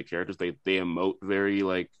emotion from the characters. They emote very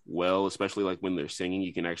like well, especially like when they're singing.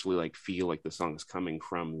 You can actually like feel like the song is coming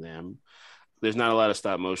from them. There's not a lot of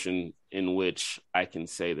stop motion in which I can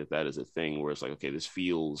say that is a thing where it's like, okay, this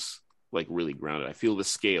feels like really grounded. I feel the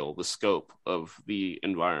scale, the scope of the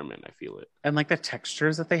environment. I feel it. And like the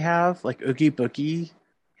textures that they have, like Oogie Boogie,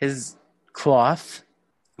 his cloth.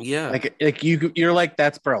 Yeah. Like you're like,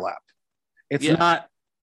 that's burlap. It's not,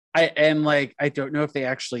 I don't know if they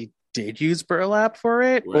actually did use burlap for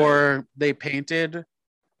it or they painted.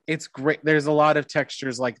 It's great. There's a lot of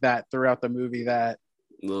textures like that throughout the movie that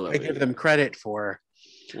I give them credit for.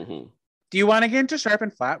 Do you want to get into Sharp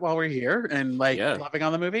and Flat while we're here and loving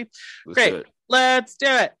on the movie? Great. Let's do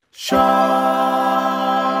it. Sharp,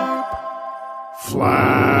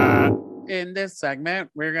 Flat. In this segment,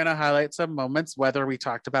 we're going to highlight some moments, whether we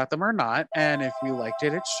talked about them or not. And if we liked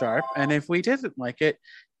it, it's sharp. And if we didn't like it,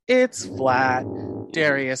 it's flat.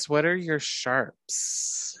 Darius, what are your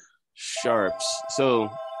sharps? Sharps. So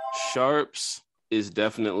sharps is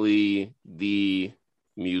definitely the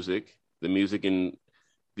music in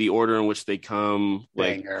the order in which they come,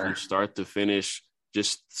 like from start to finish,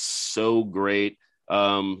 just so great.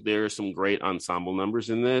 There are some great ensemble numbers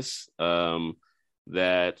in this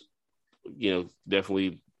that,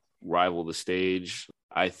 definitely rival the stage.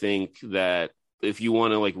 I think that if you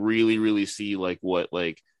want to like really, really see like what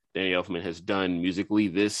like Danny Elfman has done musically,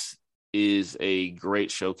 this is a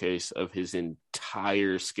great showcase of his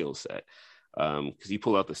entire skill set. Because he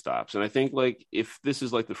pulled out the stops. And I think like if this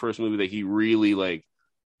is like the first movie that he really like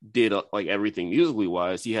did like everything musically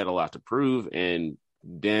wise, he had a lot to prove, and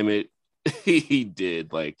damn it, he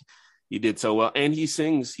did so well. And he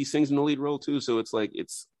sings in the lead role too, so it's like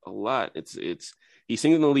it's a lot. It's he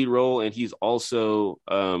sings in the lead role, and he's also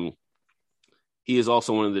he is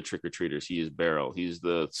also one of the trick-or-treaters. He is Beryl. He's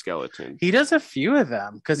the skeleton. He does a few of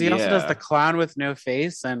them because he also does the clown with no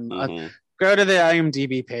face. And go to the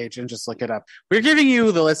IMDb page and just look it up. We're giving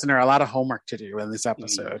you, the listener, a lot of homework to do in this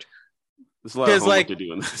episode. There's a lot of homework to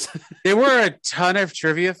do in this. There were a ton of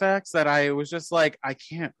trivia facts that I was just like, I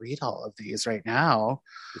can't read all of these right now.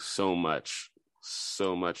 So much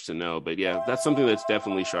to know. But yeah, that's something that's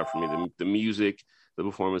definitely sharp for me. The music, the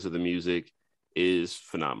performance of the music is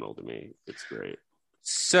phenomenal to me. It's great.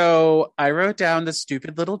 So I wrote down the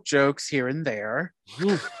stupid little jokes here and there.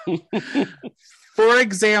 For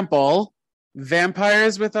example,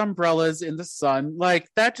 vampires with umbrellas in the sun, like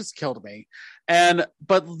that just killed me.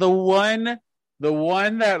 But the one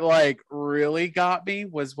that like really got me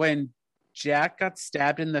was when Jack got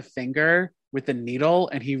stabbed in the finger with a needle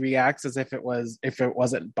and he reacts as if it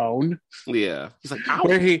wasn't bone. Yeah. He's like, ow.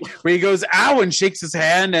 Where he goes, ow, and shakes his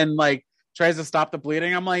hand and like tries to stop the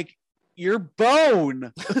bleeding. I'm like, you're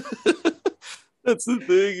bone. That's the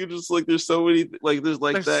thing. You're just like, there's so many like there's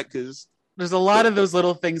that because there's a lot of those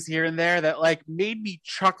little things here and there that like made me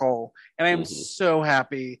chuckle, and I'm so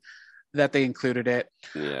happy that they included it.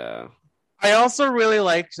 Yeah. I also really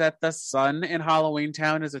liked that the sun in Halloween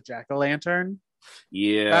Town is a jack-o'-lantern.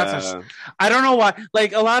 Yeah. I don't know why.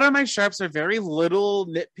 Like, a lot of my sharps are very little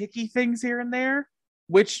nitpicky things here and there,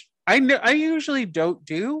 which I usually don't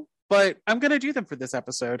do, but I'm going to do them for this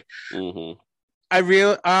episode. I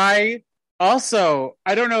also,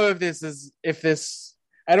 I don't know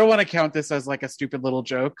I don't want to count this as like a stupid little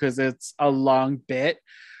joke because it's a long bit,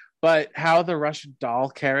 but how the Russian doll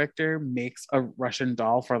character makes a Russian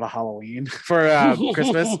doll for the Halloween for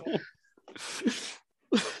Christmas.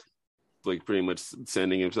 Like pretty much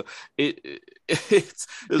sending himself. There's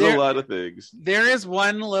a lot of things. There is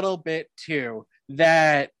one little bit too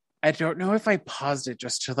that I don't know if I paused it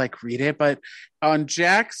just to like read it, but on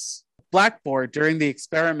Jack's blackboard during the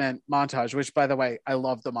experiment montage, which by the way, I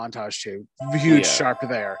love the montage too. Huge sharp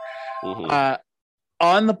there.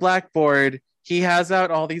 On the blackboard, he has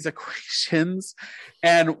out all these equations,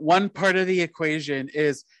 and one part of the equation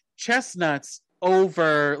is chestnuts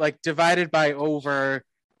divided by over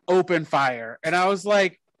open fire. And I was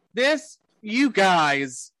like, you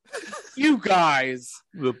guys You guys,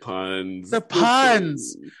 The puns. the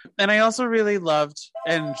puns. And I also really loved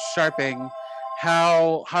and sharping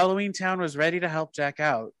how Halloween Town was ready to help Jack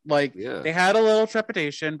out. Like Yeah. they had a little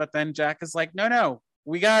trepidation, but then Jack is like, no,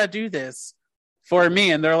 we gotta do this for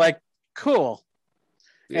me. And they're like, cool.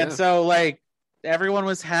 Yeah. And so like everyone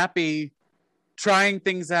was happy trying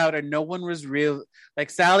things out, and no one was real. Like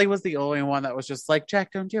Sally was the only one that was just like,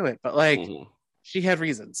 Jack, don't do it. But like she had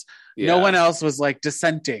reasons. Yeah. No one else was like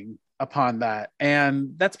dissenting upon that.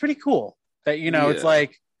 And that's pretty cool that, you know, it's Yeah.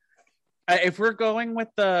 like, if we're going with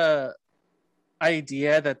the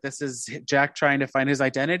idea that this is Jack trying to find his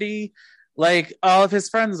identity, like all of his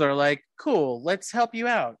friends are like, cool, let's help you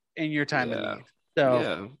out in your time of need.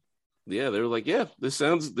 So yeah, they were like, yeah, this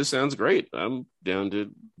sounds great. I'm down to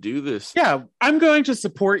do this. yeah, I'm going to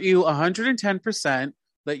support you 110%,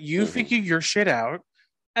 let you figure your shit out,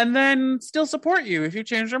 and then still support you if you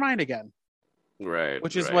change your mind again. Right.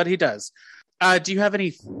 Which is what he does. Do you have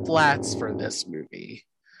any flats for this movie?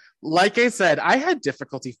 Like I said, I had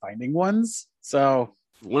difficulty finding ones. So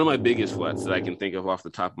one of my biggest flats that I can think of off the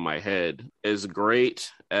top of my head, as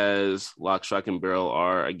great as Lock, Shock, and Barrel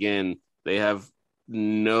are, again, they have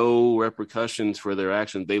no repercussions for their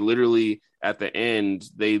actions. They literally, at the end,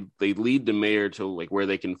 they lead the mayor to like where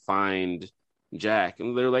they can find Jack,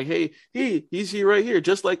 and they're like, hey, he's here right here,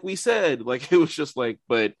 just like we said. Like it was just like,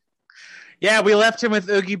 but yeah, we left him with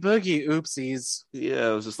Oogie Boogie. Oopsies.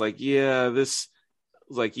 Yeah, it was just like, yeah, this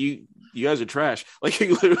was like you guys are trash. Like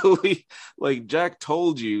literally, like Jack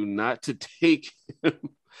told you not to take him,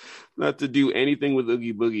 not to do anything with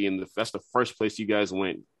Oogie Boogie, and that's the first place you guys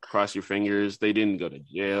went. Cross your fingers. They didn't go to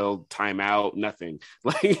jail, timeout, nothing.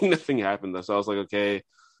 Like nothing happened. So I was like, okay,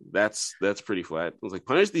 that's pretty flat. I was like,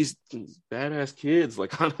 punish these badass kids.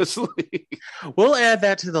 Like honestly, we'll add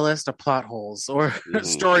that to the list of plot holes or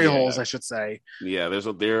story holes, I should say. Yeah,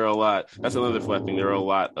 there are a lot. That's another flat thing. There are a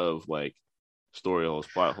lot of like story holes,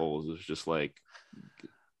 plot holes. It's just like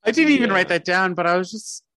I didn't even write that down, but I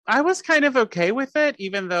was kind of okay with it,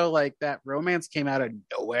 even though like that romance came out of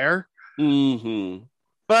nowhere.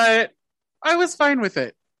 But I was fine with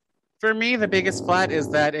it. For me, the biggest flat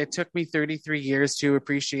is that it took me 33 years to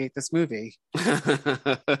appreciate this movie.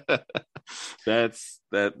 I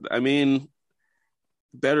mean,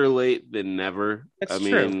 better late than never. That's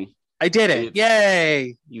true. I did it.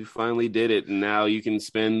 Yay. You finally did it. And now you can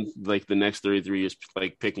spend like the next 33 years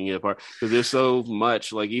like picking it apart. Because there's so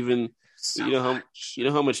much, like even you know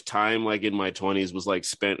how much time like in my 20s was like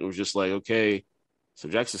spent. It was just like, okay, so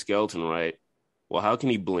Jack's a skeleton, right? Well, how can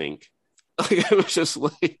he blink? Like it was just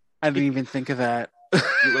like I didn't even think of that.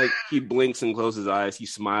 Like he blinks and closes his eyes, he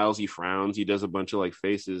smiles, he frowns, he does a bunch of like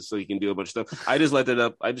faces so he can do a bunch of stuff. I just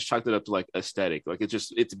chalked it up to like aesthetic. Like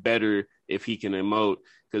it's better if he can emote,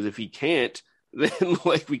 because if he can't, then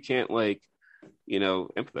like we can't like, you know,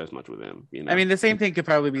 empathize much with him, you know. I mean, the same thing could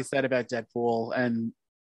probably be said about Deadpool and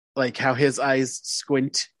like how his eyes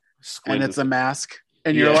squint and it's a mask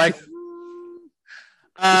and you're like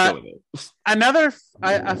another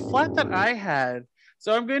a flat that I had.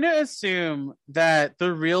 So I'm going to assume that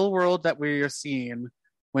the real world that we are seeing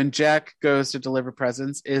when Jack goes to deliver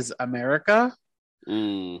presents is America.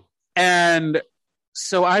 And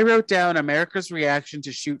so I wrote down America's reaction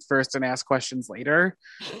to shoot first and ask questions later.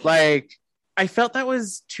 Like, I felt that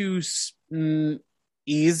was too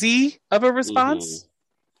easy of a response.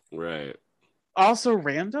 Right. Also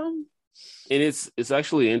random. And it's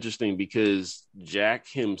actually interesting because Jack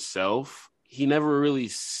himself, he never really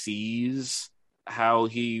sees how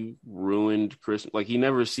he ruined Christmas. Like he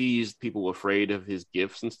never sees people afraid of his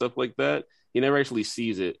gifts and stuff like that. He never actually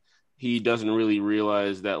sees it. He doesn't really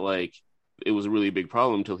realize that like it was a really big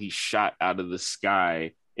problem until he shot out of the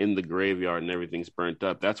sky in the graveyard and everything's burnt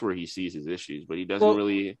up. That's where he sees his issues, but he doesn't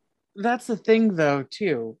really. That's the thing though,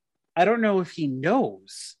 too. I don't know if he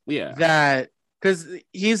knows that, because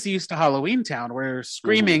he's used to Halloween Town where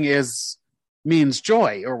screaming means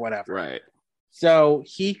joy or whatever. Right. So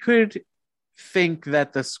he could think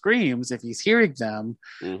that the screams, if he's hearing them,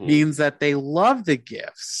 means that they love the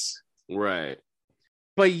gifts. Right.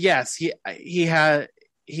 But yes, he had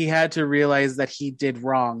to realize that he did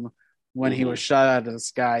wrong when he was shot out of the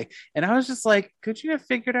sky. And I was just like, could you have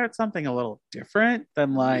figured out something a little different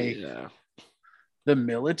than like the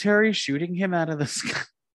military shooting him out of the sky?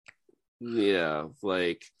 Yeah,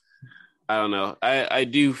 like I don't know. I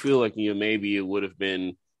do feel like, you know, maybe it would have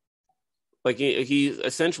been like he's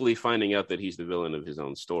essentially finding out that he's the villain of his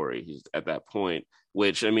own story. He's at that point,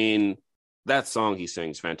 which, I mean, that song he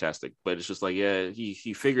sings fantastic, but it's just like, yeah,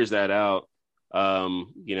 he figures that out.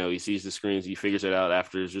 You know, he sees the screens, he figures it out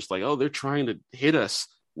after. It's just like, oh, they're trying to hit us.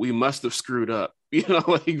 we must have screwed up,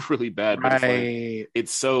 like really bad. But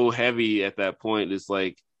it's so heavy at that point. It's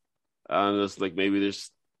like, I don't know, it's like maybe there's,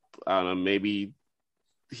 I don't know, maybe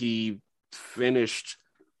he finished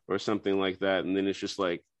or something like that, and then it's just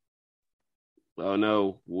like, oh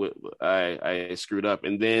no, I screwed up,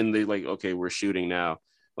 and then they like, okay, we're shooting now,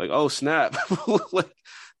 like, oh snap, like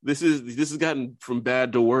this has gotten from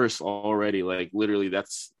bad to worse already. Like literally,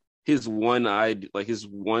 that's his one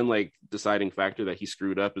deciding factor that he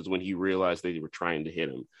screwed up is when he realized they were trying to hit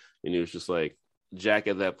him, and it was just like Jack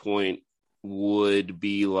at that point would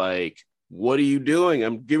be like, what are you doing?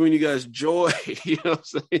 I'm giving you guys joy. You know what I'm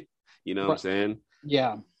saying? What I'm saying?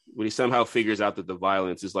 Yeah. When he somehow figures out that the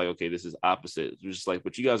violence is like, okay, this is opposite. It's just like,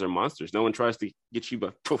 but you guys are monsters. No one tries to get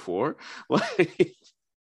you before. I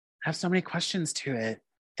have so many questions to it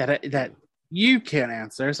that you can't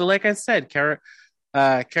answer. So like I said,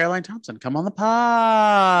 Caroline Thompson, come on the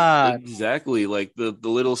pod. Exactly. Like the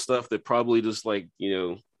little stuff that probably just like,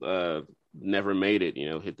 never made it,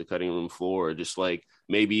 hit the cutting room floor. Just like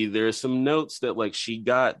maybe there's some notes that like she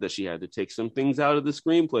got that she had to take some things out of the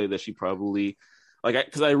screenplay that she probably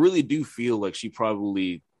because I really do feel like she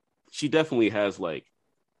definitely has like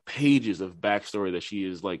pages of backstory that she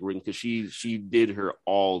is like written, because she did her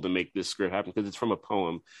all to make this script happen, because it's from a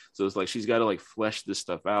poem. So it's like she's got to like flesh this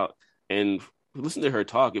stuff out, and listen to her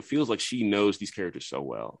talk. It feels like she knows these characters so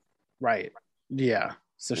well. Right. Yeah.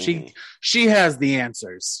 So she has the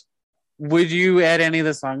answers. Would you add any of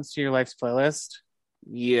the songs to your Life's playlist?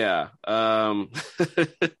 Yeah. I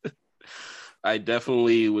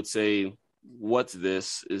definitely would say What's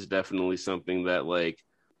This is definitely something that like,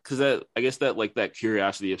 because that, I guess that like that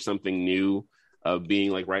curiosity of something new,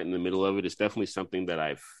 being like right in the middle of it, is definitely something that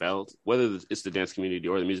I felt, whether it's the dance community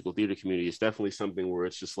or the musical theater community. It's definitely something where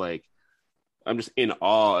it's just like, I'm just in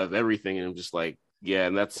awe of everything. And I'm just like, yeah.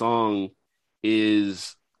 And that song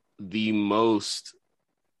is the most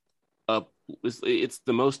it's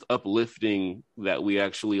the most uplifting that we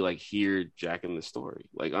actually like hear Jack in the story.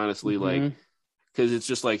 Like, honestly, like, because it's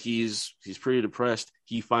just like he's pretty depressed.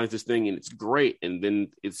 He finds this thing and it's great, and then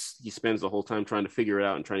he spends the whole time trying to figure it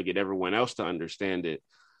out and trying to get everyone else to understand it,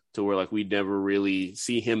 to where like we never really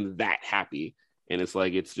see him that happy. And it's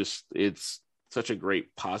like it's such a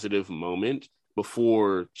great positive moment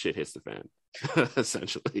before shit hits the fan.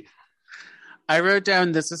 Essentially, I wrote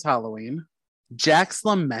down This Is Halloween. Jack's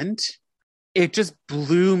lament, it just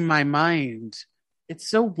blew my mind. It's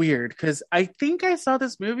so weird because I think I saw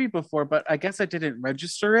this movie before, but I guess I didn't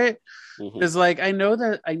register it. Because like I know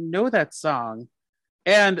that song.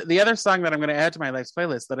 And the other song that I'm going to add to my Life's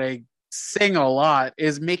playlist that I sing a lot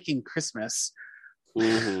is Making Christmas.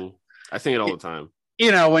 I sing it all the time.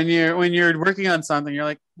 When you're working on something, you're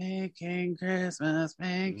like, making Christmas,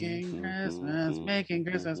 making Christmas, making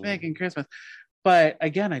Christmas, making Christmas. But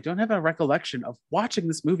again, I don't have a recollection of watching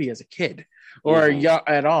this movie as a kid or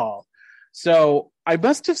at all. So I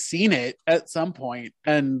must have seen it at some point,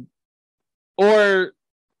 or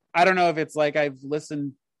I don't know if it's like I've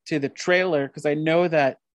listened to the trailer, because I know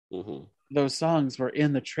that those songs were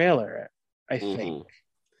in the trailer, I think.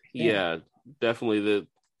 Yeah, definitely.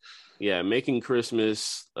 Making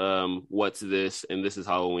Christmas, What's This, and This Is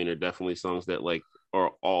Halloween are definitely songs that like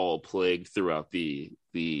are all plagued throughout the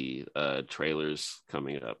trailers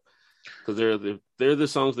coming up, because they're the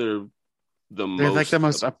songs that are they're like the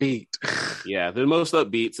most upbeat. Yeah, they're the most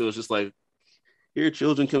upbeat. So it's just like, here,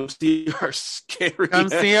 children, come see our scary, come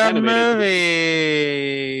see our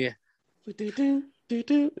movie. And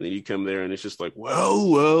then you come there, and it's just like,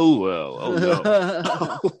 well. Oh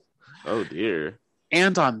no. Oh dear.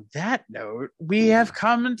 And on that note, we have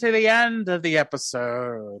come to the end of the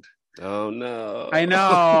episode. Oh no. I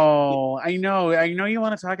know you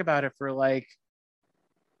want to talk about it for like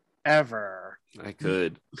ever. I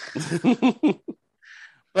could.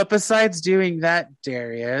 But besides doing that,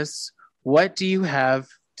 Darius, what do you have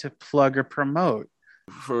to plug or promote?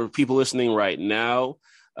 For people listening right now,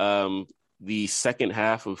 the second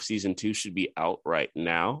half of season 2 should be out right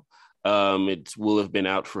now. It will have been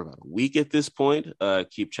out for about a week at this point.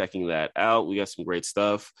 Keep checking that out. We got some great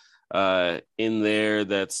stuff in there.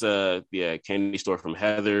 That's Candy Store from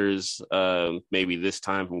Heathers, Maybe This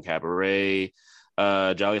Time from Cabaret,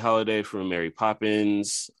 Jolly Holiday from Mary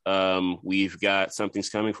Poppins. We've got Something's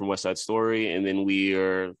Coming from West Side Story, and then we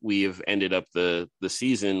have ended up the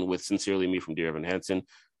season with Sincerely Me from Dear Evan Hansen,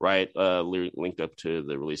 right? Linked up to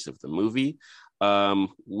the release of the movie.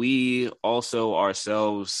 We also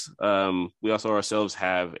ourselves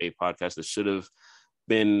have a podcast that should have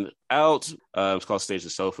been out. It's called Stage the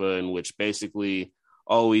Sofa, in which basically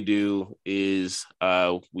all we do is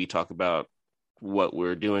we talk about what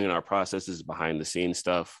we're doing in our processes, behind the scenes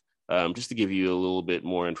stuff, just to give you a little bit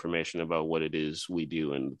more information about what it is we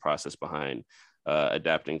do and the process behind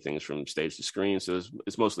adapting things from stage to screen. So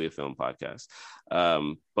it's mostly a film podcast.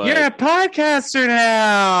 But you're a podcaster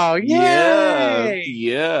now. Yay!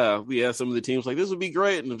 Yeah. Some of the teams like, this would be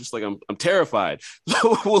great, and I'm just like, I'm terrified.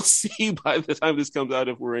 So we'll see by the time this comes out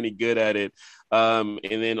if we're any good at it. And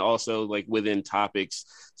then also like within topics.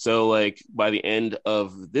 So like by the end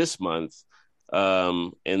of this month,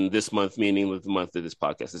 and this month meaning the month that this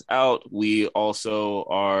podcast is out, we also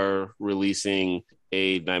are releasing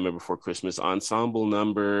a Nightmare Before Christmas ensemble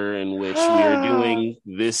number in which we are doing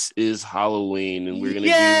This Is Halloween, and we're going to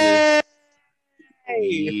do this.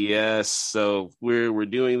 Yes, so we're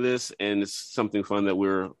doing this, and it's something fun that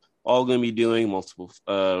we're all going to be doing, multiple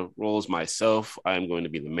roles. Myself, I'm going to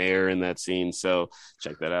be the mayor in that scene, so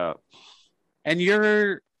check that out. And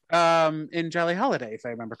you're in Jolly Holiday, if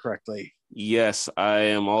I remember correctly. Yes, I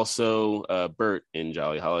am also Bert in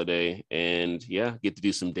Jolly Holiday, and yeah, get to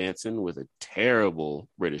do some dancing with a terrible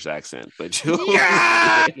British accent. But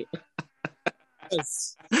yes!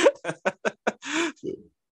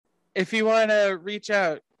 If you want to reach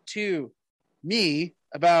out to me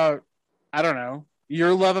about, I don't know,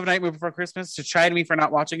 your love of Nightmare Before Christmas, to chide me for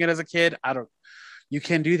not watching it as a kid, you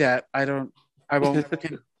can do that. I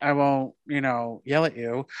won't, yell at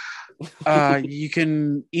you. You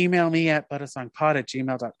can email me at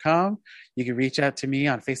buttasongpod@gmail.com. You can reach out to me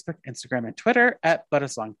on Facebook, Instagram, and Twitter at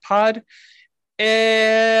buttasongpod.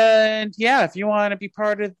 And yeah, if you want to be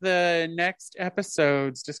part of the next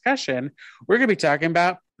episode's discussion, we're going to be talking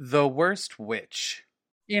about The Worst Witch.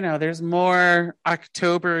 There's more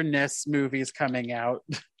October-ness movies coming out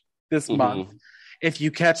this month. If you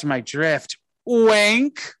catch my drift.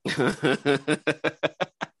 Wink.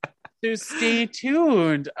 So stay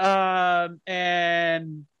tuned.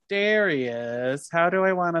 And Darius, how do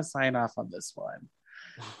I want to sign off on this one?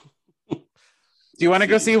 Do you want to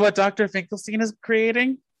go see what Dr. Finkelstein is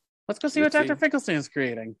creating? Let's go see what Dr. Finkelstein is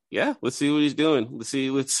creating. Yeah, let's see what he's doing. Let's see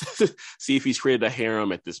if he's created a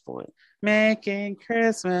harem at this point. Making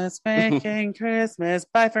Christmas.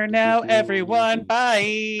 Bye for now, everyone.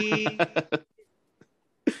 Bye.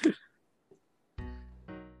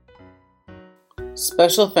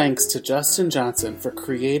 Special thanks to Justin Johnson for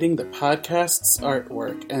creating the podcast's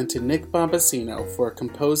artwork, and to Nick Bombasino for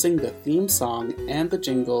composing the theme song and the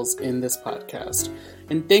jingles in this podcast.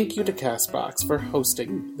 And thank you to CastBox for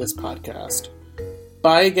hosting this podcast.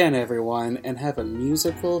 Bye again, everyone, and have a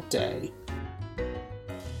musical day.